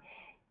waiver.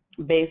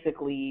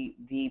 Basically,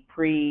 the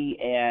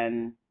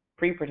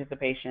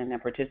pre-participation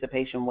and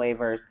participation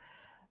waivers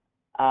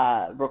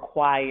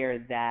require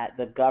that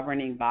the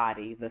governing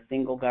body, the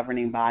single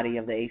governing body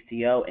of the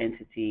ACO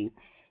entity,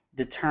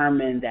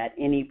 determine that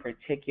any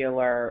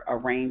particular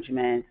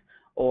arrangement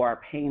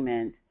or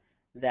payment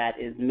that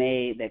is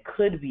made that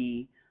could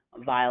be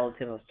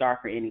violative of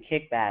STARK or any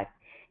kickback,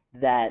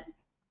 that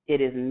it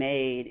is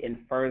made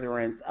in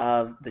furtherance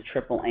of the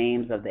triple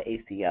aims of the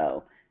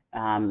ACO,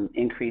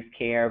 increased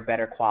care,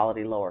 better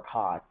quality, lower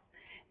costs.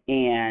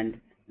 And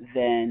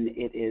then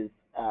it is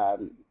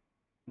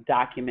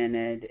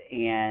documented,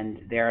 and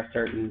there are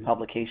certain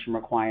publication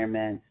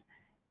requirements,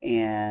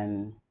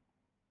 and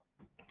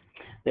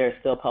there are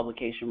still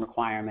publication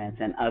requirements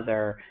and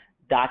other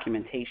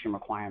documentation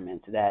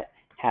requirements that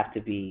have to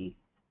be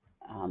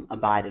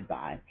abided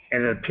by.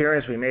 And it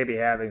appears we may be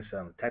having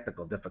some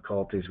technical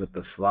difficulties with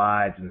the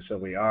slides, and so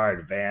we are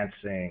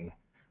advancing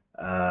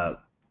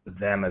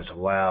them as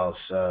well.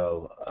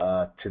 So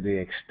to the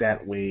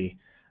extent we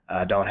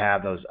don't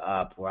have those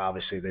up, well,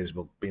 obviously these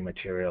will be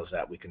materials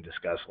that we can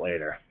discuss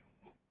later.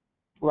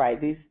 Right.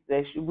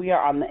 We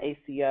are on the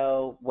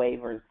ACO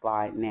waivers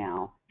slide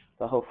now,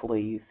 so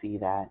hopefully you see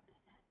that.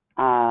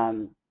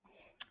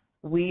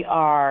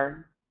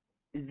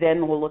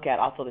 Then we'll look at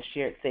also the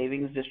shared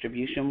savings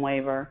distribution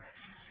waiver.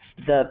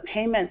 The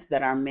payments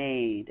that are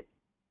made,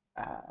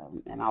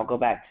 and I'll go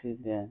back to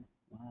I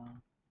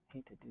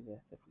hate to do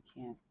this if we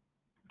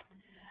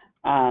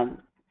can't.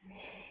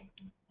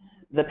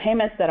 The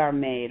payments that are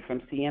made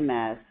from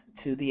CMS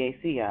to the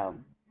ACO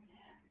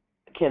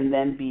can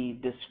then be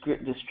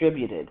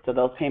distributed. So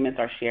those payments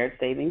are shared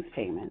savings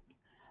payments.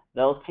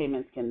 Those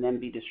payments can then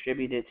be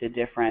distributed to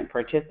different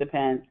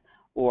participants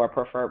or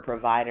preferred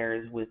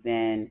providers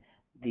within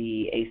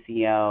the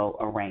ACO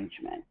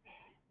arrangement.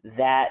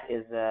 That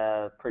is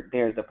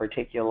there's a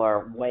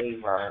particular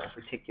waiver, a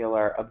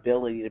particular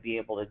ability to be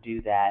able to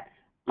do that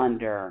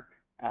under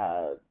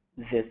the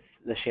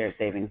shared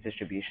savings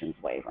distributions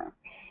waiver.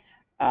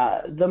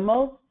 The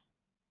most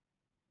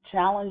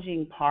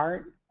challenging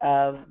part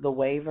of the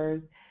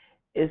waivers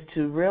is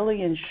to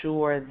really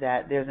ensure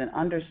that there's an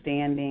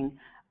understanding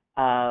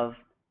of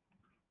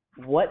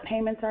what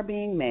payments are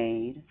being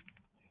made,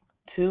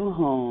 to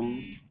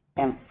whom,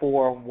 and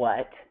for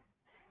what,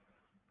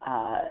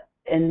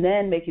 and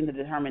then making the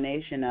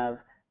determination of,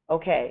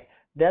 okay,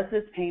 does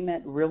this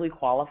payment really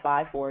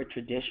qualify for a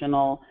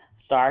traditional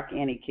STARK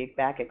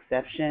anti-kickback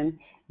exception?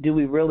 Do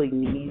we really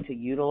need to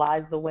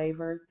utilize the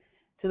waivers?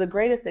 To the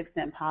greatest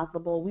extent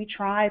possible, we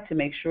try to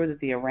make sure that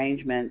the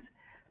arrangements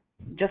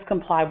just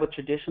comply with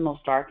traditional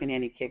STARK and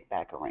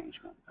anti-kickback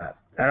arrangements.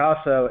 And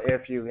also,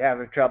 if you have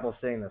trouble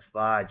seeing the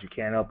slides, you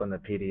can open the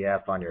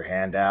PDF on your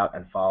handout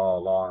and follow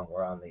along.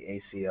 We're on the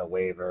ACO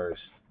waivers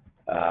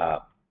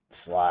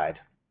slide.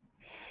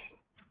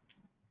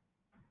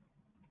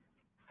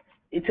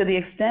 To the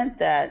extent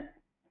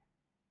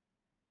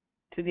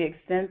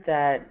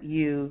that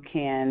you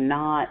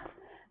cannot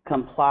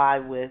comply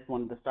with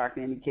one of the Stark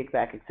and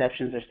anti-kickback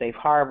exceptions or safe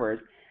harbors,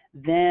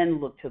 then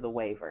look to the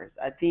waivers.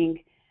 I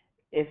think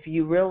if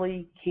you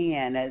really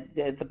can,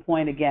 at the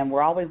point, again,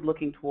 we're always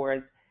looking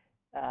towards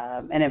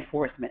an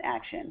enforcement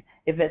action.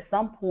 If at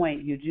some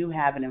point you do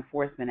have an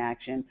enforcement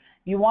action,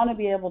 you want to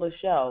be able to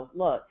show,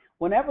 look,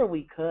 whenever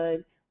we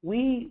could,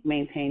 we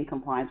maintained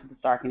compliance with the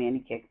Stark and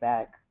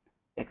anti-kickback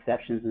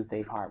exceptions and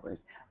safe harbors.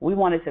 We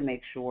wanted to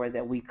make sure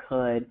that we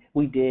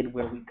did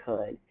where we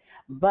could.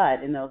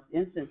 But in those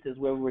instances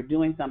where we were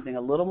doing something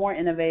a little more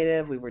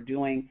innovative, we were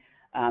doing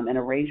an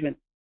arrangement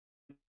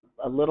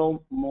a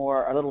little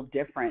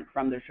different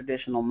from the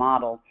traditional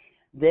model,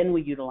 then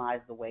we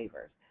utilized the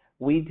waivers.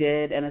 We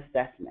did an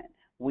assessment.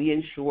 We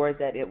ensured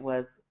that it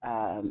was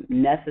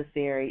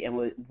necessary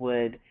and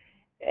would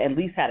at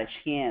least had a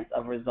chance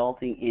of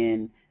resulting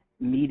in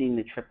meeting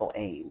the triple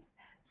aims,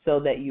 so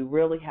that you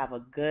really have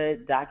a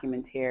good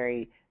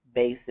documentary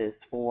basis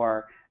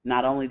for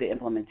not only the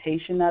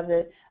implementation of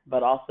it,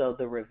 but also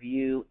the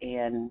review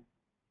and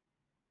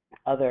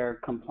other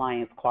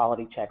compliance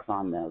quality checks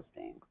on those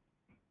things.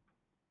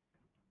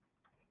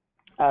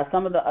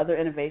 Some of the other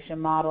innovation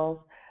models,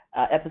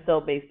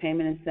 episode-based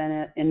payment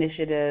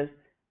initiatives,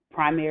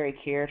 primary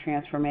care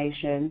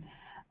transformation.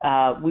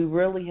 We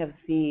really have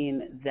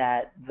seen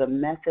that the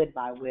method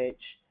by which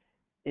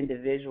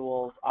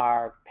individuals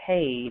are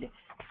paid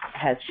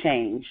has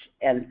changed,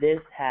 and this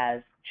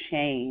has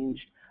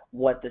changed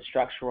what the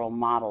structural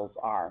models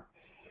are.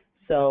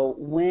 So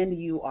when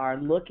you are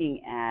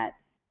looking at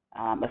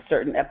a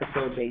certain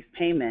episode-based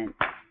payment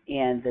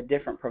and the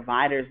different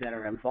providers that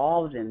are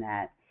involved in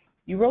that,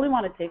 you really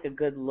want to take a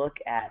good look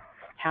at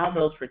how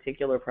those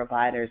particular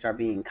providers are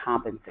being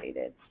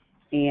compensated.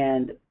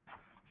 And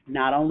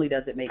not only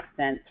does it make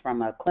sense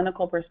from a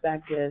clinical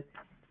perspective,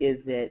 is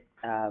it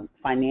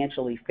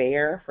financially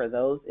fair for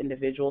those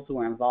individuals who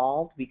are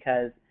involved?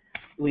 Because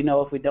we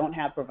know if we don't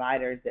have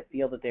providers that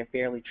feel that they're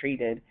fairly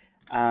treated,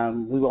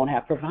 we won't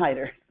have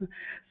providers.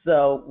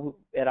 So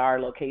at our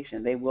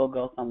location, they will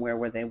go somewhere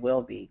where they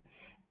will be.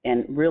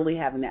 And really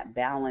having that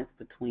balance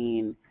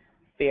between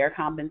fair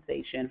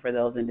compensation for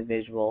those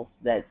individuals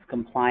that's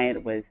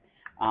compliant with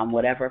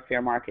whatever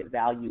fair market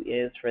value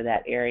is for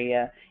that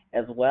area,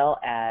 as well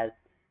as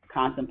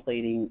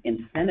contemplating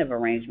incentive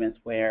arrangements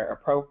where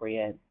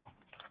appropriate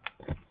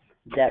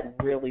that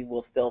really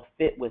will still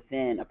fit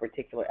within a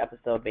particular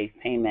episode-based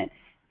payment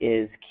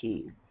is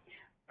key.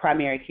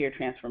 Primary care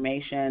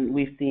transformation,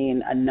 we've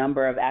seen a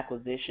number of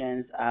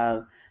acquisitions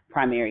of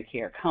primary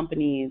care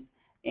companies,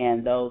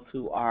 and those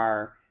who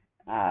are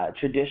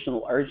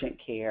traditional urgent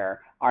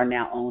care are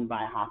now owned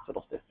by a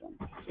hospital system,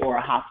 or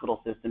a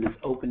hospital system is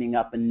opening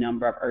up a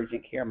number of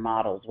urgent care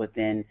models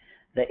within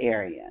the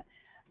area.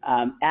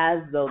 As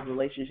those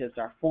relationships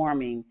are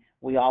forming,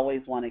 we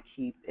always want to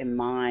keep in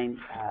mind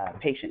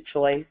patient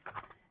choice,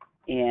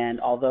 and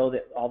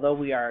although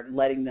we are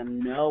letting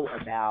them know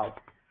about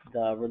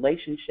the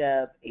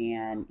relationship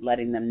and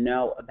letting them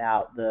know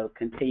about the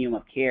continuum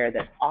of care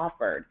that's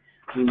offered,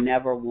 we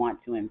never want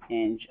to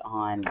impinge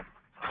on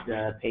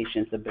the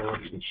patient's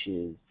ability to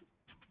choose.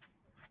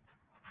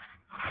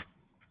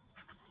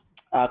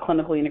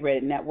 Clinically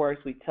integrated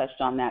networks, we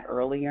touched on that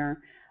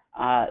earlier.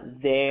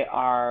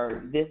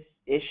 This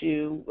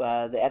issue,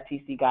 the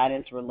FTC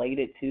guidance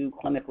related to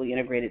clinically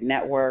integrated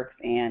networks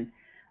and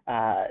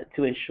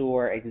to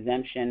ensure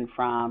exemption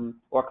from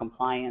or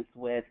compliance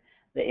with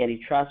the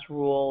antitrust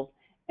rules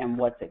and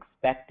what's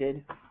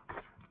expected.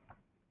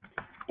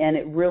 And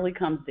it really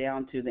comes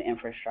down to the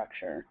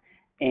infrastructure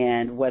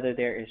and whether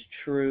there is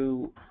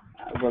true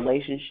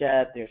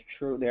relationship, there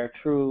are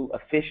true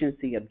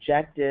efficiency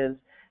objectives,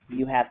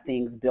 you have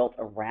things built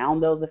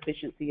around those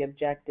efficiency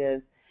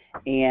objectives,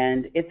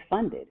 and it's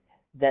funded,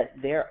 that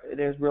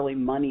there's really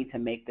money to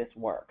make this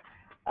work.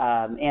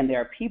 And there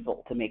are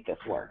people to make this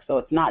work. So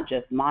it's not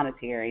just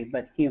monetary,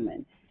 but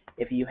human.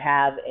 If you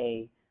have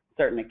a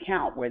certain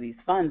account where these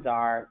funds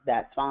are,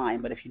 that's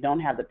fine. But if you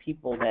don't have the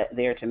people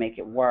there to make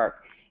it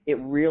work, it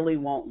really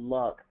won't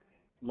look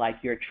like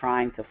you're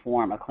trying to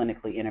form a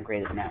clinically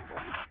integrated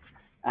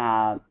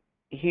network.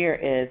 Here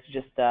is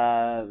just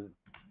an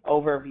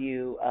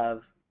overview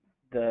of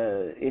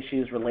the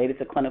issues related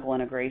to clinical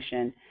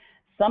integration.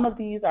 Some of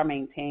these are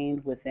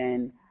maintained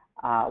within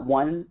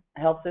one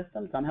health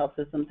system. Some health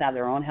systems have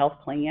their own health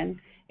plan,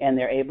 and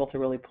they're able to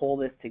really pull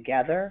this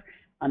together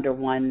under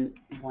one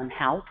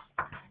house.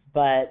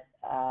 But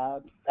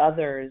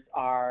others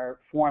are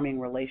forming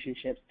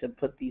relationships to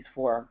put these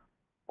four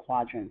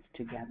quadrants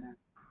together.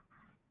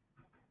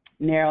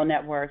 Narrow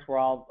networks, we're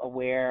all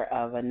aware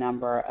of a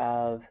number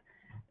of.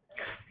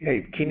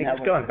 Hey, Kenya,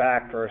 just going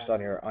back first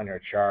on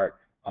your chart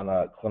on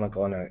the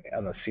clinical and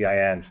on the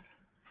CINs.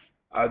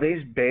 Are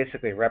these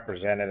basically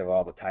representative of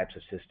all the types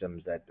of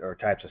systems or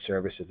types of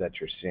services that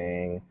you're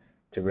seeing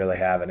to really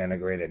have an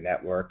integrated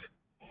network?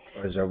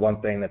 Or is there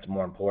one thing that's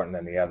more important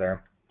than the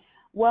other?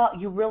 Well,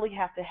 you really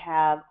have to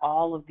have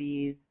all of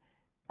these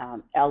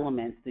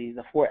elements,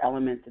 the four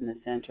elements in the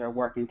center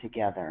working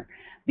together,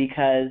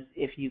 because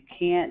if you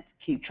can't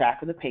keep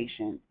track of the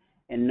patient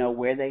and know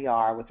where they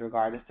are with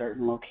regard to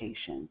certain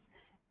locations,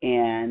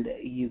 and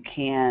you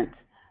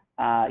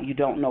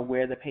don't know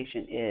where the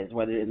patient is,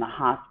 whether in the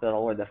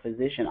hospital or the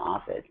physician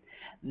office,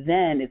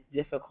 then it's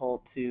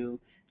difficult to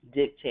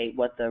dictate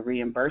what the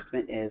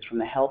reimbursement is from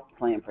the health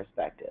plan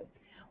perspective.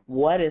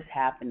 What is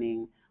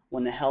happening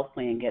when the health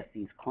plan gets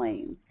these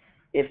claims?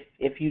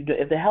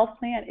 If the health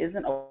plan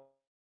isn't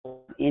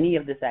any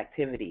of this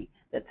activity,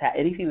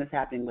 anything that's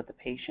happening with the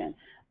patient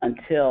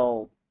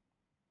until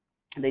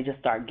they just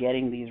start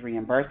getting these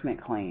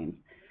reimbursement claims,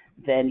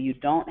 then you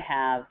don't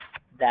have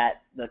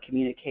the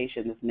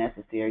communication that's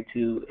necessary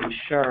to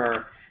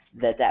ensure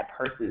that that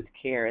person's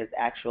care is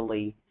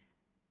actually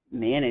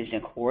managed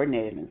and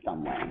coordinated in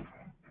some way.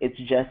 It's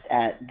just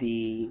at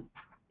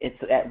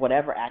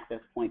whatever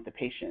access point the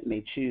patient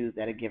may choose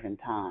at a given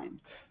time.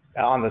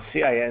 Now, on the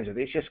CINs, are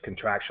these just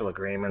contractual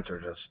agreements, or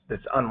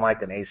it's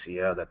unlike an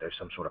ACO that there's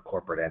some sort of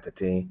corporate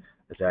entity?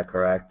 Is that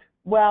correct?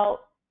 Well,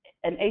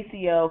 an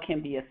ACO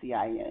can be a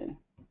CIN.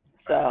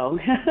 So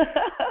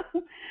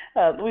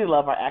we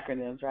love our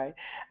acronyms, right?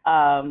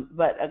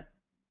 But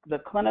the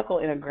clinical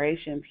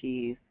integration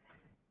piece,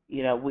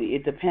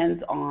 it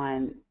depends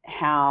on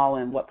how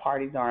and what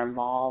parties are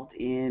involved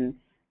in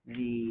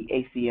the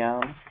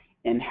ACO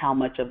and how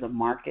much of the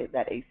market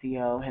that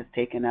ACO has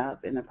taken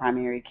up in the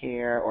primary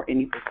care or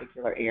any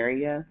particular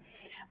area.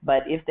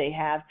 But if they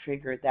have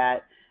triggered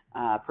that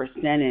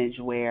percentage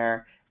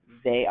where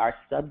they are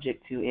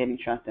subject to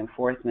antitrust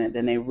enforcement,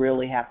 then they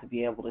really have to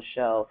be able to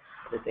show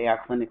that they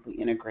are clinically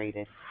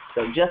integrated.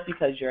 So just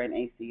because you're an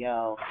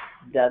ACO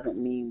doesn't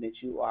mean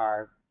that you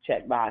are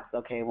checkbox,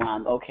 okay, well,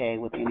 I'm okay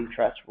with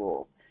antitrust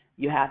rules.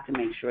 You have to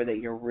make sure that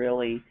you're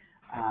really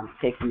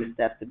taking the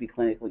steps to be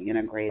clinically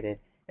integrated,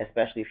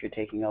 especially if you're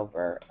taking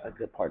over a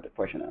good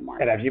portion of the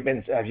market.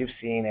 And have you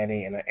seen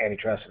any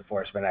antitrust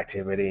enforcement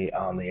activity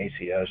on the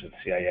ACOs and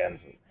CINs,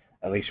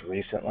 at least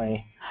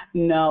recently?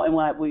 No,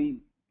 and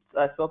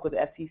I spoke with the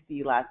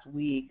FTC last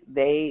week.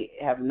 They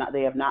have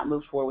not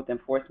moved forward with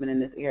enforcement in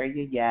this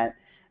area yet.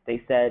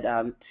 They said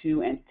two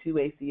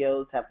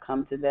ACOs have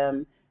come to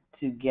them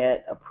to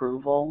get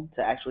approval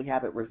to actually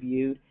have it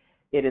reviewed.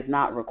 It is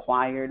not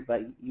required,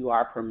 but you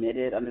are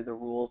permitted under the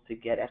rules to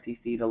get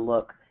FTC to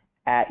look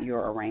at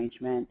your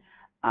arrangement,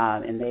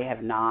 and they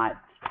have not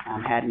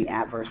had any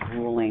adverse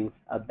rulings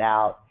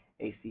about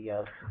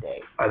ACOs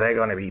today. Are they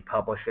going to be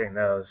publishing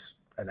those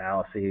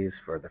analyses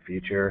for the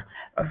future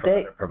for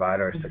other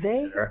providers to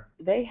consider?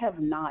 They have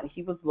not.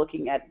 He was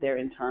looking at their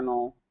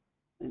internal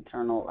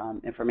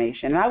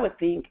information, and I would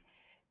think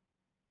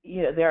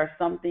there are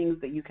some things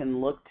that you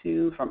can look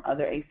to from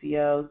other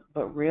ACOs,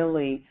 but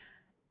really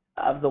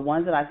of the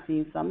ones that I've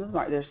seen, some of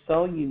them they're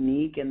so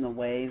unique in the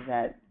way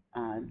that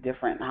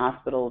different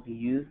hospitals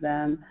use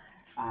them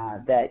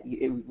that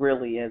it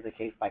really is a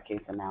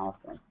case-by-case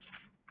analysis.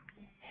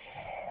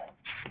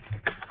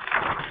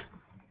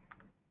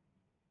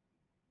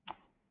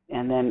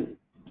 And then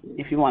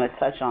if you want to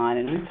touch on,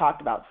 and we've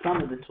talked about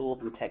some of the tools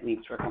and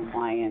techniques for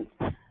compliance,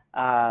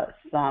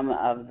 some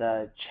of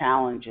the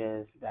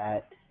challenges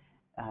that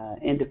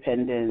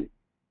independent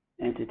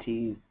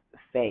entities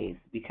face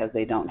because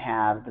they don't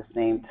have the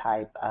same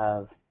type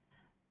of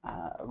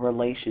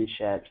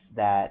relationships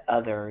that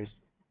others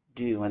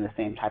do and the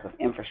same type of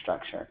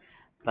infrastructure.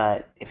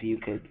 But if you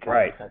could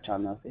touch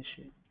on those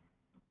issues.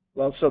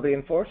 Well, so the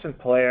enforcement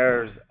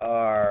players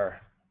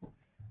are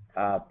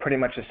pretty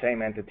much the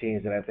same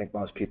entities that I think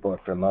most people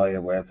are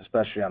familiar with,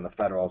 especially on the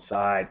federal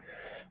side.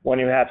 When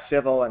you have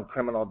civil and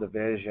criminal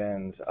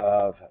divisions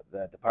of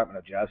the Department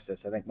of Justice,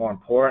 I think more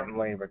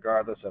importantly,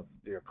 regardless of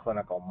your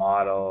clinical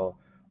model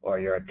or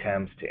your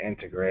attempts to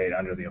integrate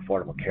under the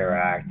Affordable Care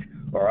Act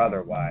or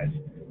otherwise,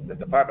 the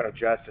Department of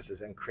Justice is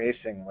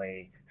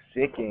increasingly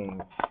seeking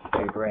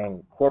to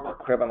bring corporate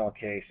criminal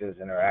cases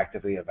and are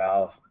actively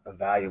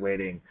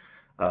evaluating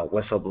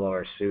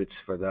whistleblower suits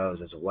for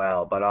those as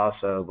well, but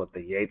also with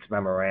the Yates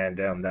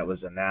Memorandum that was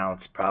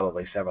announced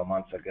probably several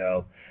months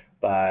ago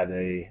by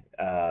the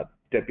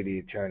Deputy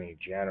Attorney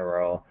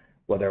General,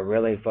 where they're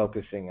really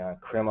focusing on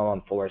criminal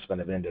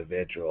enforcement of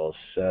individuals,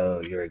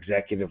 so your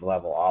executive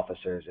level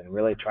officers, and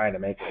really trying to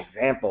make an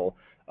example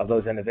of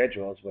those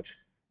individuals, which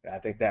I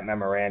think that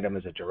memorandum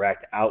is a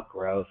direct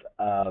outgrowth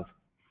of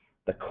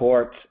the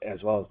courts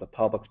as well as the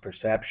public's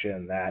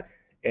perception that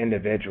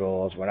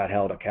individuals were not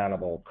held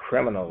accountable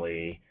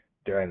criminally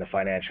during the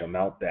financial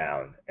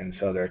meltdown. And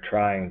so they're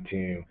trying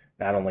to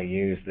not only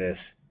use this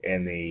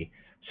in the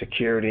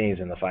securities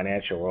in the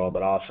financial world,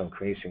 but also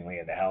increasingly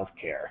in the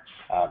healthcare.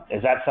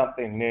 Is that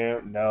something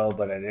new? No,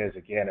 but it is,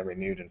 again, a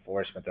renewed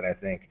enforcement that I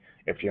think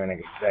if you're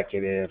an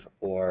executive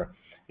or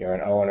you're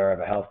an owner of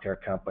a healthcare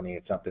company,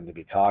 it's something to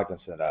be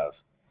cognizant of.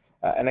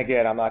 And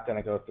again, I'm not going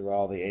to go through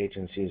all the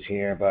agencies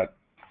here, but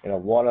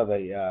one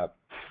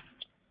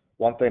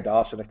thing to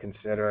also to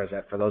consider is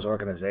that for those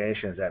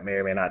organizations that may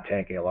or may not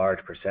take a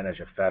large percentage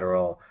of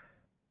federal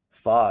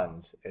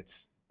funds, it's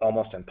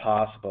almost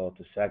impossible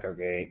to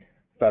segregate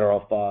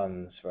federal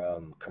funds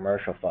from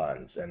commercial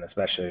funds, and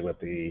especially with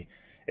the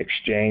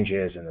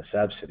exchanges and the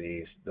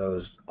subsidies,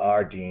 those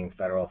are deemed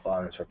federal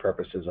funds for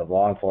purposes of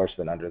law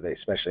enforcement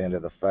especially under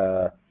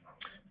the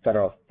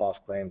Federal False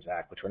Claims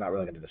Act, which we're not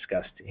really going to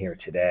discuss here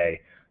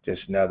today.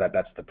 Just know that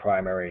that's the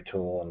primary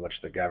tool in which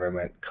the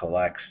government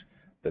collects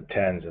the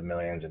tens of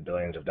millions and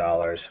billions of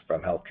dollars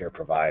from healthcare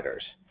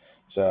providers.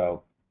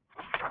 So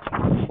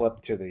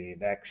flip to the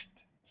next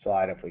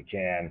slide if we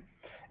can.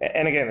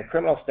 And again, the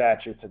criminal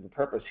statutes, and the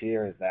purpose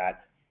here is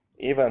that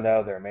even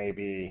though there may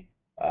be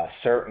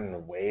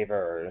certain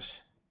waivers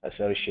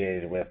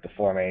associated with the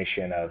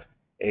formation of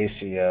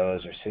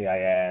ACOs or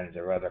CINs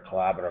or other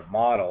collaborative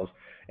models,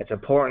 it's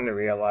important to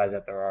realize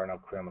that there are no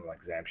criminal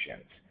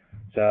exemptions.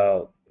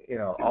 So,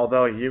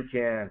 although you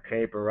can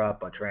paper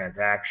up a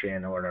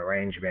transaction or an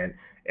arrangement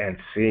and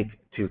seek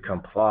to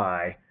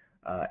comply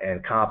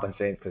and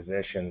compensate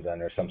physicians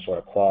under some sort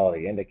of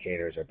quality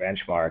indicators or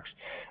benchmarks,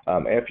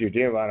 if you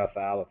do run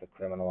afoul with the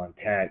criminal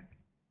intent,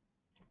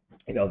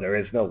 there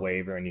is no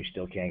waiver and you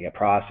still can't get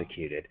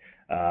prosecuted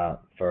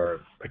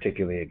for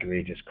particularly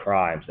egregious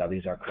crimes. Now,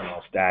 these are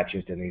criminal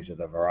statutes, and these are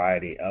the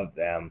variety of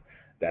them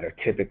that are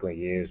typically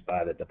used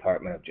by the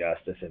Department of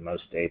Justice, and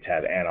most states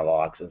have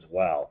analogs as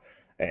well.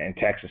 In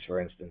Texas, for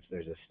instance,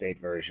 there's a state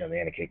version of the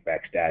anti-kickback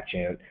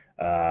statute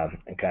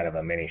and kind of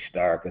a mini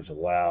Stark as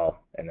well,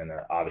 and then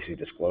there are obviously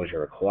disclosure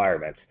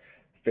requirements.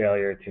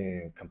 Failure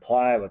to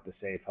comply with the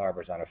safe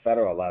harbors on a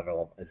federal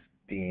level is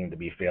deemed to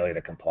be failure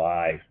to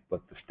comply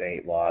with the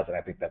state laws, and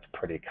I think that's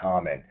pretty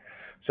common.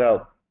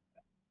 So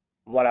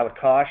what I would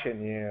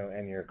caution you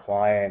and your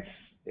clients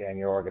and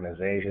your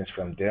organizations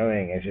from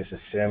doing is just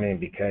assuming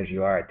because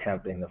you are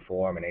attempting to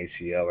form an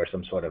ACO or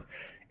some sort of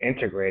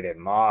integrated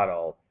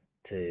model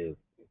to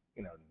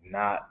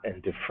not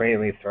and to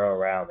freely throw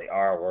around the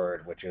R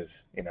word, which is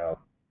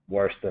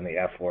worse than the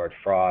F word,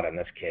 fraud in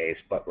this case,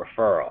 but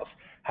referrals.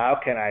 How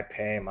can I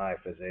pay my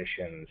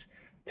physicians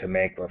to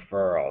make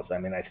referrals? I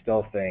mean, I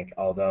still think,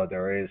 although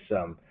there is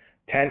some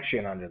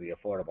tension under the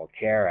Affordable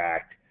Care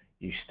Act,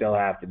 you still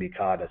have to be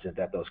cognizant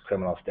that those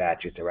criminal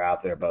statutes are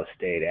out there, both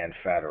state and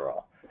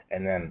federal.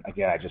 And then,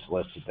 again, I just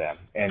listed them.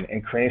 And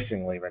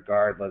increasingly,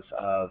 regardless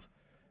of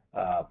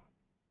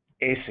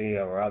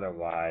ACA or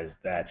otherwise,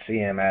 that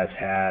CMS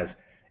has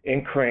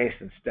increased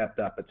and stepped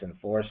up its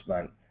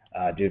enforcement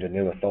due to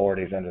new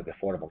authorities under the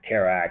Affordable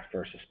Care Act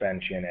for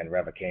suspension and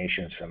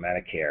revocations from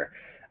Medicare.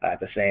 At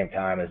the same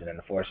time as an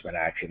enforcement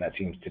action, that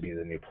seems to be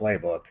the new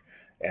playbook,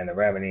 and the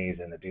remedies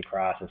and the due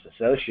process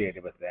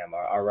associated with them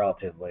are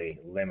relatively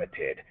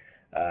limited.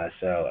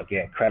 So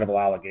again, credible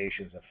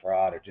allegations of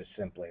fraud are just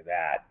simply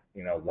that.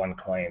 One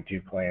claim,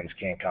 two claims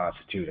can't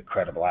constitute a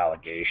credible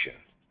allegation.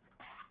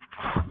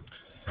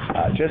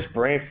 Just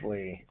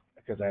briefly,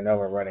 because I know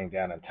we're running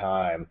down on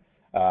time,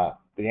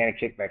 the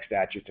anti-kickback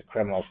statute is a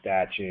criminal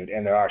statute,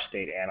 and there are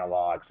state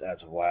analogs as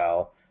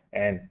well.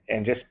 And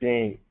just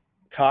being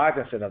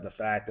cognizant of the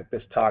fact that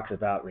this talks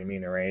about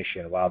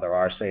remuneration, while there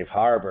are safe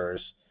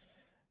harbors,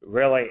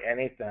 really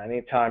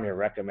anytime you're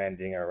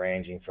recommending or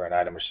arranging for an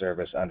item or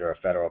service under a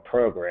federal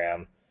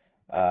program,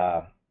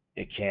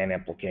 it can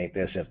implicate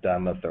this if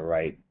done with the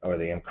right or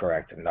the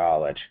incorrect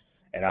knowledge.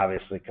 And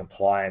obviously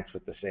compliance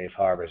with the safe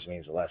harbors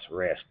means less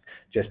risk.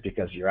 Just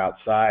because you're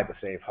outside the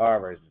safe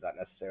harbors does not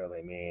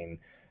necessarily mean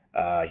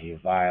you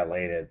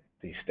violated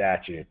the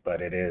statute,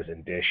 but it is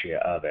indicia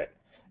of it.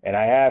 And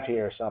I have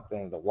here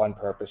something, the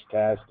one-purpose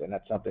test, and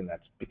that's something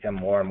that's become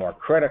more and more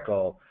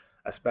critical,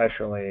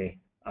 especially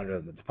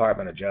under the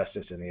Department of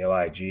Justice and the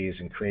OIG's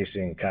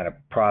increasing kind of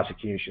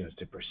prosecutions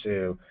to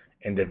pursue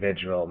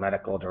individual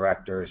medical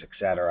directors, et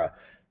cetera,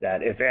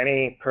 that if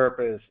any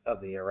purpose of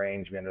the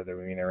arrangement or the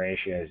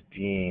remuneration is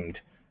deemed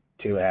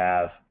to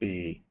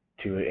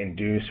to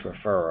induce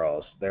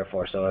referrals,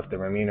 therefore, so if the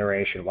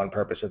remuneration, one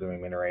purpose of the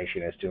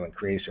remuneration is to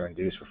increase or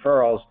induce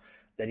referrals,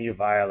 then you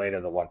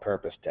violated the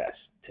one-purpose test.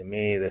 To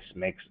me, this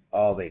makes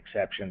all the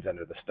exceptions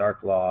under the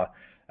Stark law,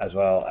 as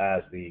well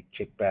as the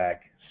kickback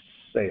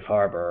safe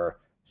harbor,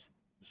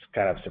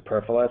 kind of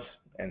superfluous.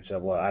 And so,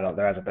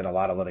 there hasn't been a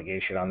lot of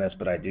litigation on this,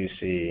 but I do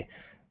see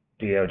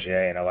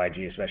DOJ and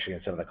OIG, especially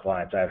in some of the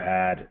clients I've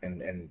had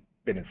and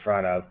been in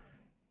front of,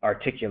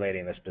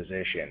 articulating this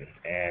position.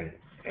 And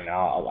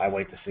I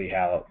wait to see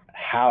how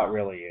it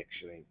really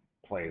actually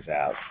plays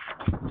out.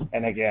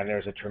 And again,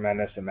 there's a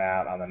tremendous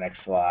amount on the next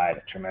slide,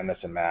 a tremendous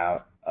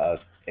amount of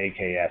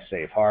AKS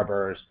safe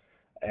harbors.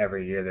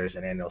 Every year there's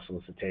an annual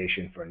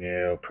solicitation for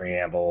new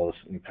preambles,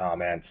 new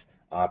comments,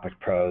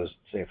 proposed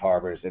safe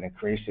harbors, and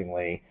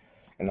increasingly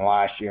in the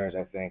last years,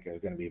 I think,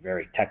 is going to be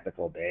very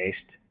technical based,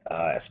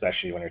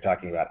 especially when you're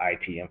talking about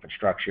IT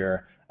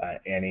infrastructure,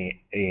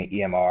 any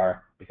EMR,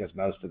 because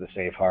most of the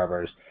safe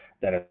harbors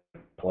that have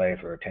played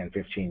for 10,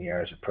 15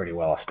 years are pretty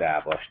well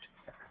established.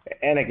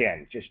 And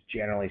again, just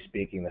generally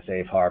speaking, the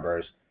safe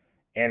harbors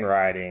in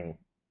writing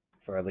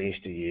for at least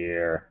a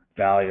year,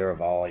 value or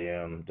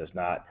volume does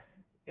not,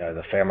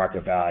 the fair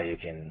market value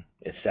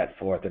is set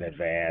forth in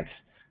advance.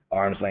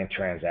 Arm's length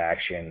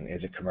transaction,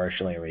 is it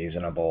commercially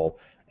reasonable?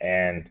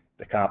 And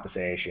the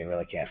compensation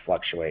really can't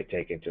fluctuate,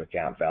 take into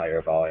account value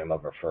or volume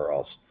of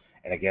referrals.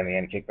 And again, the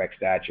anti-kickback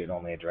statute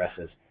only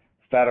addresses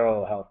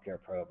federal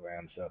healthcare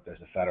program, so if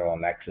there's a federal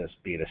nexus,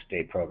 be it a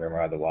state program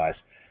or otherwise,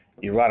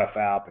 you run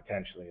afoul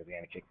potentially of the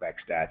anti-kickback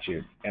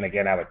statute. And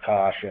again, I would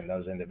caution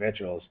those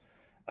individuals,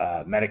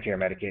 Medicare,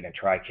 Medicaid, and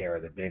TRICARE are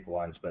the big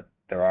ones, but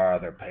there are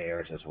other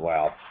payers as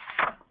well.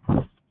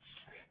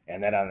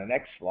 And then on the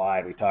next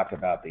slide, we talk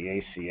about the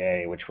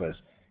ACA, which was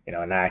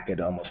enacted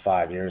almost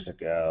 5 years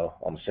ago,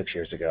 almost 6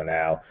 years ago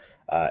now,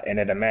 and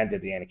it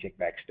amended the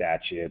anti-kickback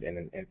statute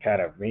and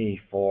kind of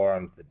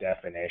reformed the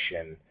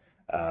definition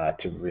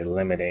to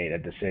eliminate a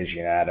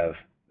decision out of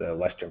the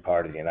western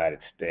part of the United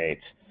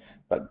States.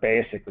 But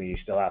basically, you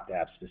still have to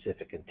have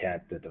specific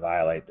intent to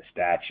violate the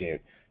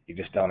statute. You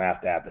just don't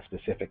have to have the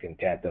specific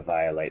intent to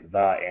violate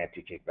the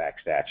anti-kickback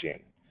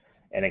statute.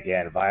 And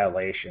again,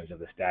 violations of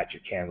the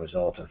statute can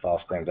result in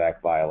False Claims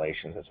Act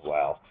violations as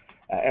well.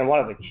 And one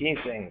of the key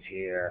things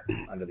here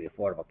under the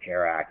Affordable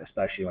Care Act,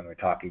 especially when we're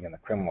talking in the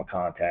criminal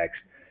context,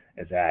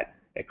 is that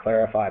it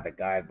clarified the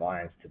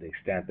guidelines to the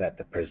extent that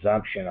the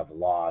presumption of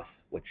loss,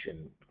 which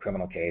in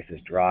criminal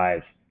cases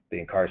drives the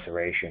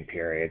incarceration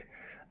period,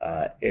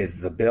 is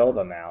the billed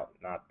amount,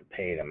 not the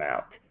paid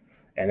amount.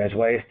 And there's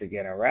ways to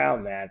get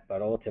around that,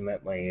 but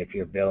ultimately, if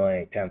you're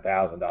billing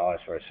 $10,000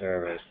 for a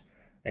service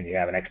and you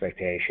have an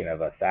expectation of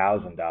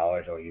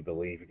 $1,000, or you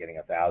believe you're getting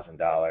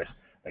 $1,000,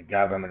 the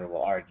government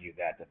will argue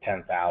that the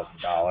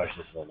 $10,000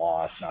 is the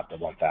loss, not the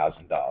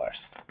 $1,000.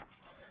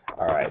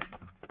 All right.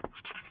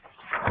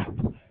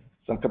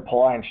 Some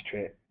compliance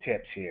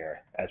tips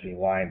here as we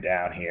wind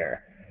down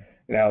here.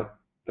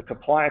 The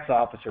compliance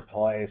officer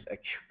plays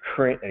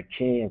a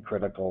key and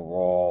critical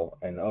role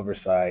in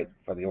oversight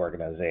for the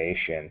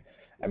organization.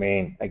 I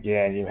mean,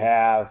 again,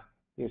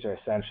 these are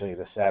essentially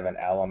the 7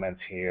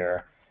 elements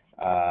here.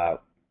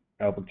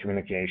 Open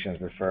communications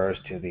refers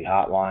to the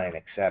hotline,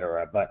 et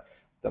cetera. But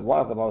one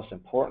of the most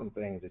important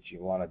things that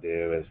you want to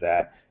do is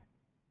that,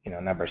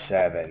 number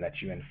 7,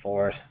 that you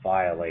enforce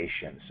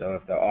violations. So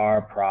if there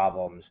are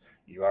problems,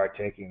 you are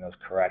taking those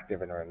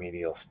corrective and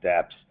remedial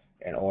steps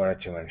in order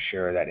to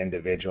ensure that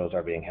individuals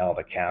are being held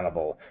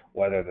accountable,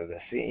 whether they're the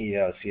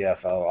CEO,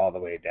 CFO, all the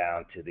way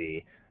down to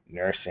the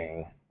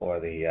nursing or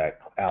the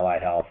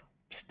allied health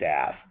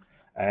staff,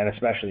 and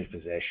especially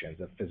physicians.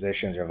 If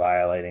physicians are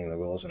violating the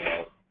rules and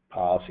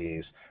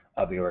policies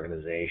of the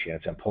organization,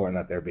 it's important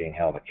that they're being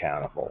held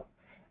accountable.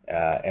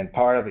 And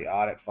part of the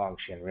audit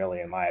function,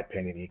 really, in my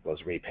opinion, equals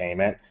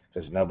repayment,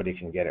 because nobody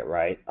can get it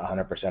right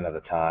 100% of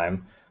the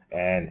time.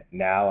 And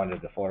now under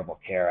the Affordable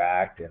Care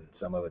Act and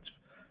some of its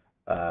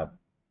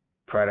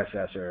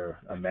predecessor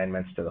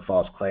amendments to the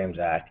False Claims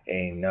Act,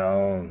 a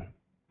known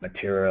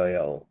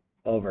material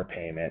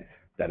overpayment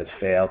that has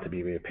failed to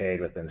be repaid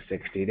within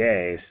 60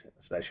 days,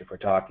 especially if we're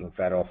talking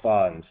federal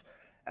funds,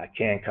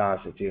 can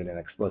constitute an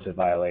explicit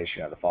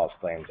violation of the False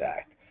Claims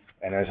Act.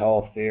 And there's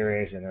whole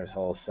theories and there's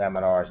whole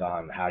seminars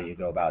on how you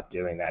go about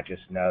doing that.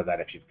 Just know that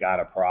if you've got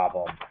a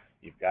problem,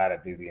 you've got to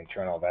do the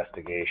internal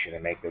investigation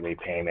and make the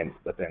repayment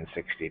within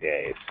 60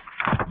 days.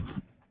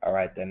 All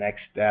right, the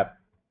next step,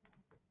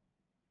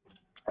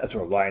 as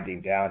we're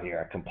winding down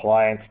here,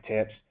 compliance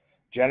tips.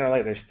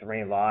 Generally, there's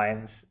 3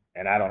 lines,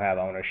 and I don't have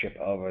ownership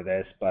over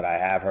this, but I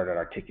have heard it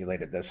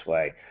articulated this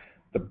way.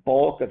 The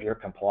bulk of your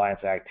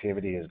compliance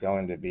activity is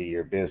going to be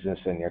your business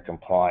and your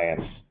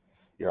compliance,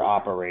 your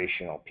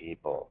operational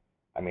people.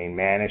 I mean,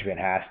 management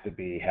has to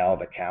be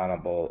held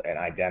accountable and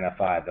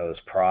identify those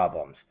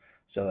problems.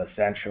 So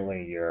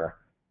essentially, your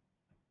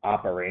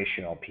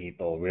operational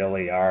people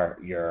really are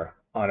your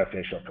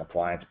unofficial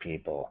compliance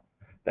people.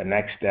 The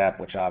next step,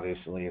 which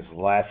obviously is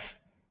less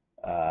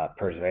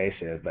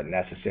pervasive but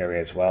necessary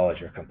as well, is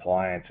your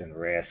compliance and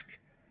risk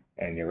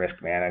and your risk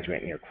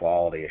management and your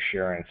quality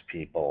assurance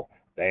people.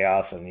 They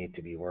also need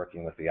to be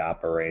working with the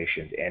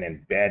operations and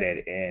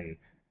embedded in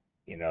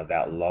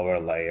that lower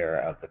layer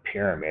of the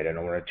pyramid in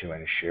order to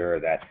ensure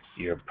that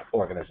your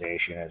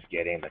organization is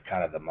getting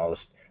the most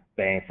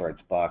bang for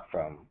its buck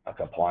from a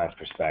compliance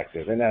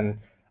perspective. And then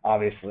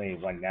obviously,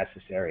 when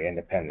necessary,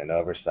 independent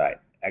oversight.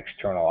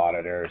 External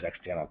auditors,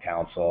 external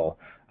counsel,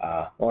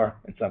 or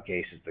in some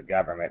cases the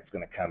government is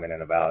going to come in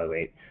and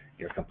evaluate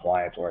your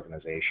compliance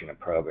organization and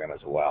program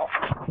as well.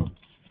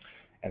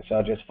 And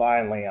so just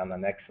finally on the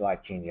next slide,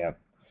 Kenya,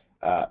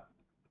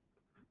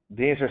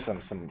 these are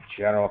some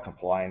general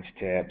compliance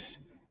tips.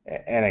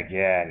 And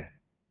again,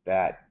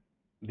 that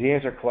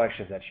these are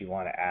questions that you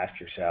want to ask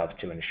yourselves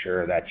to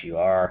ensure that you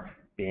are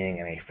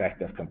being an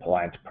effective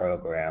compliance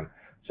program.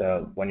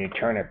 So when you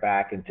turn it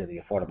back into the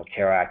Affordable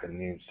Care Act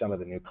and some of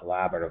the new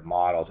collaborative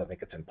models, I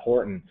think it's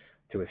important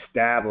to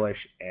establish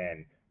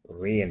and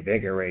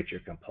reinvigorate your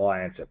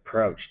compliance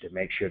approach to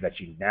make sure that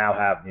you now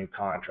have new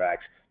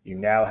contracts, you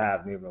now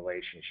have new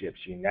relationships,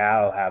 you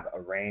now have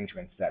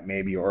arrangements that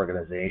maybe your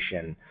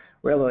organization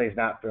really is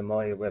not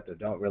familiar with or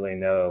don't really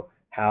know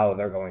how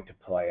they're going to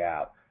play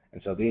out.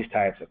 And so these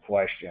types of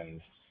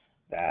questions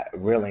that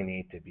really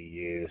need to be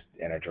used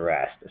and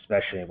addressed,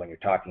 especially when you're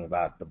talking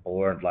about the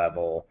board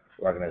level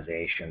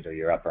organizations or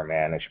your upper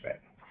management.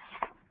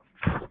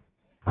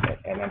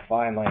 And then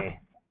finally,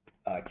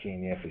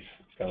 Kenya, if we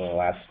go to the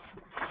last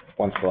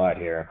one slide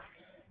here,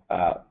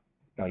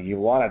 you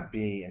want to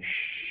be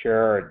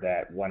assured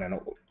that when an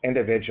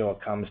individual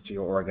comes to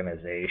your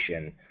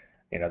organization,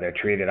 they're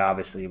treated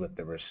obviously with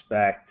the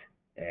respect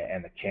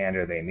and the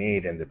candor they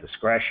need and the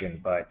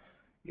discretion, but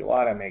you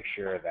want to make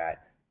sure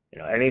that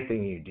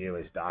anything you do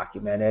is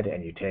documented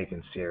and you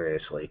taken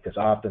seriously. Because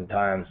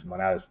oftentimes, when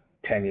I was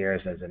 10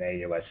 years as an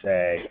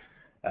AUSA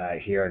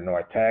here in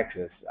North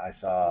Texas, I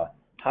saw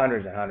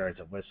hundreds and hundreds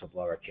of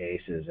whistleblower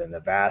cases, and the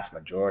vast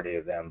majority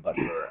of them, but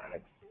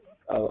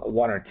for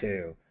one or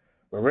two,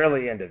 were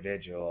really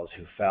individuals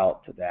who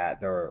felt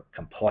that their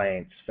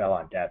complaints fell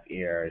on deaf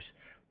ears,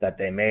 that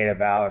they made a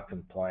valid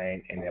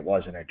complaint and it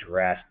wasn't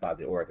addressed by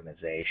the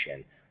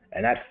organization.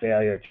 And that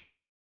failure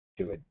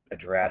to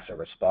address or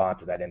respond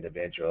to that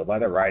individual,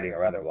 whether writing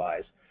or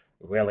otherwise,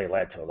 really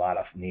led to a lot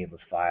of needless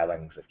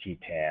filings of key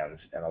TAMs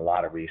and a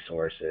lot of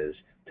resources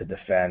to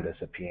defend a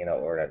subpoena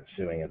or an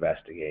ensuing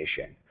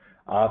investigation.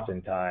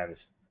 Oftentimes,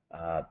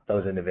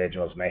 those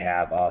individuals may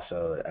have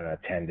also an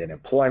attendant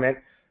employment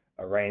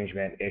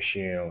arrangement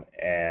issue,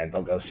 and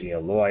they'll go see a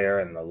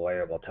lawyer, and the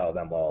lawyer will tell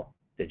them, well,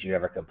 did you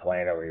ever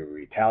complain or were you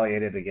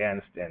retaliated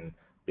against? And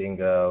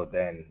bingo,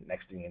 then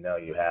next thing you know,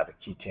 you have a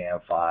key TAM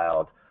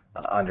filed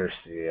under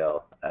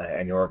seal,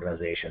 and your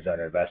organization is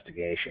under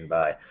investigation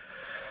by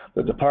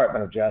the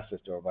Department of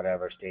Justice or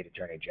whatever state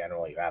attorney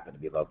general you happen to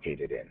be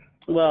located in.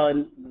 Well,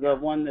 and the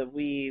one that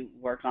we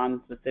work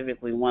on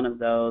specifically, one of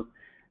those,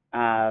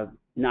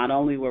 not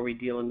only were we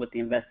dealing with the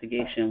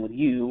investigation with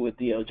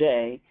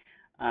DOJ,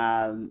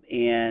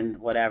 and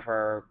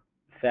whatever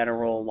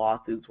federal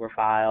lawsuits were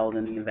filed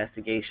and the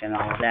investigation,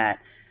 all of that,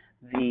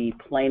 the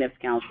plaintiff's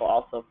counsel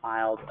also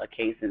filed a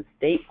case in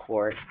state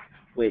court,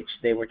 which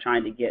they were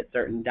trying to get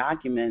certain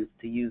documents,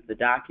 to use the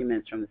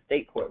documents from the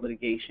state court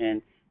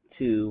litigation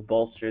to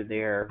bolster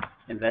their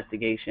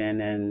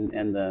investigation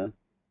and the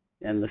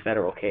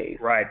federal case.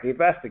 Right. The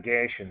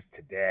investigations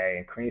today,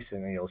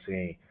 increasingly you'll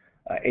see,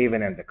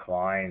 even in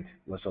declined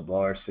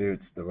whistleblower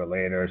suits, the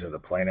relators or the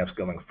plaintiffs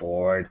going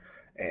forward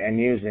and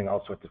using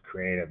all sorts of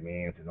creative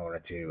means in order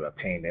to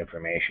obtain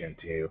information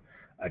to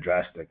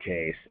address the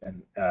case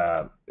and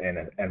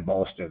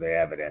bolster the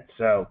evidence.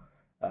 So,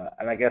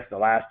 and I guess the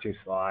last two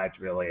slides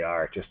really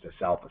are just a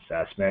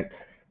self-assessment.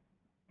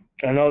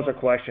 And those are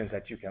questions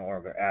that you can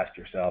ask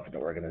yourself in the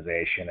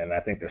organization, and I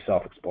think they're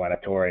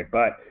self-explanatory.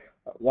 But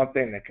one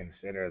thing to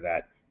consider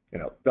that,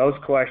 those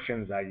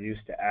questions I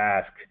used to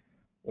ask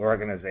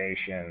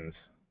organizations,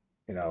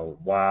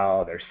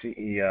 while their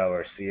CEO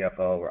or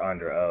CFO were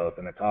under oath,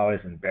 and it's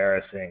always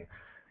embarrassing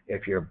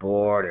if your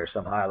board or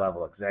some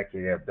high-level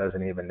executive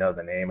doesn't even know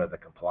the name of the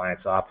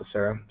compliance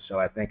officer. So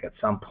I think at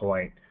some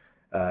point,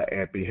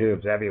 it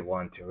behooves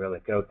everyone to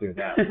really go through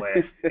that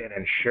list and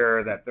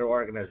ensure that their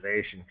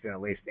organization can at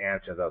least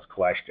answer those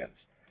questions.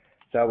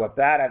 So with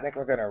that, I think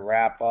we're going to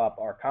wrap up.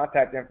 Our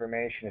contact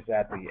information is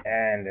at the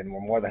end, and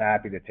we're more than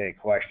happy to take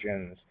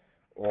questions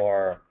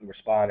or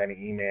respond to any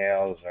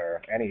emails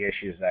or any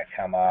issues that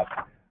come up.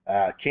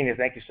 Kenya,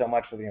 thank you so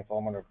much for the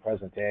informative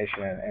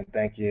presentation, and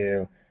thank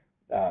you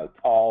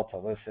all for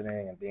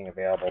listening and being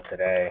available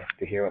today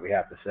to hear what we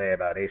have to say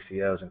about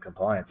ACOs and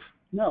compliance.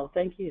 No,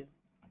 thank you.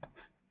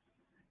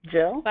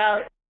 Jill?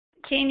 Well,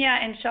 Kenya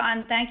and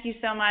Sean, thank you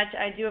so much.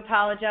 I do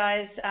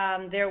apologize.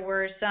 There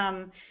were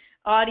some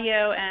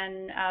audio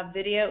and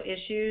video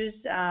issues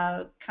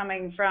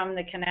coming from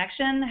the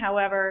connection.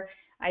 However,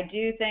 I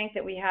do think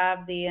that we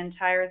have the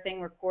entire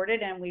thing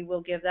recorded, and we will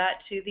give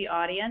that to the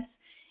audience.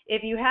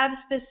 If you have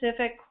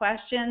specific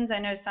questions, I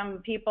know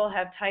some people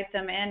have typed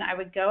them in, I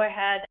would go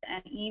ahead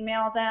and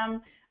email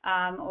them,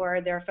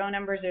 or their phone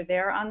numbers are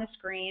there on the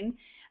screen.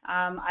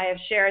 I have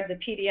shared the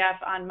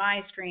PDF on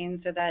my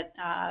screen so that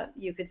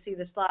you could see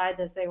the slides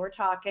as they were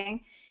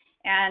talking.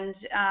 And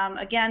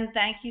again,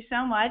 thank you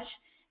so much.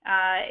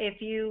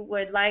 If you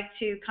would like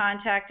to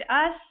contact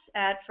us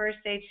at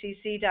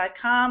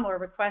firsthcc.com or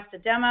request a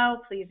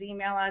demo, please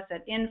email us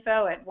at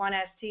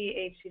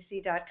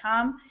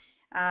info@1sthcc.com.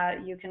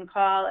 You can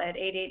call at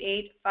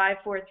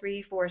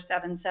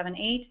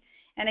 888-543-4778.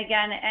 And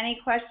again, any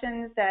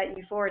questions that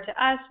you forward to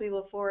us, we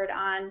will forward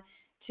on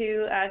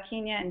to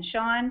Kenya and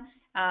Sean,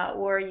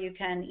 or you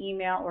can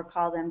email or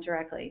call them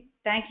directly.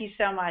 Thank you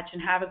so much,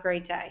 and have a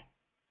great day.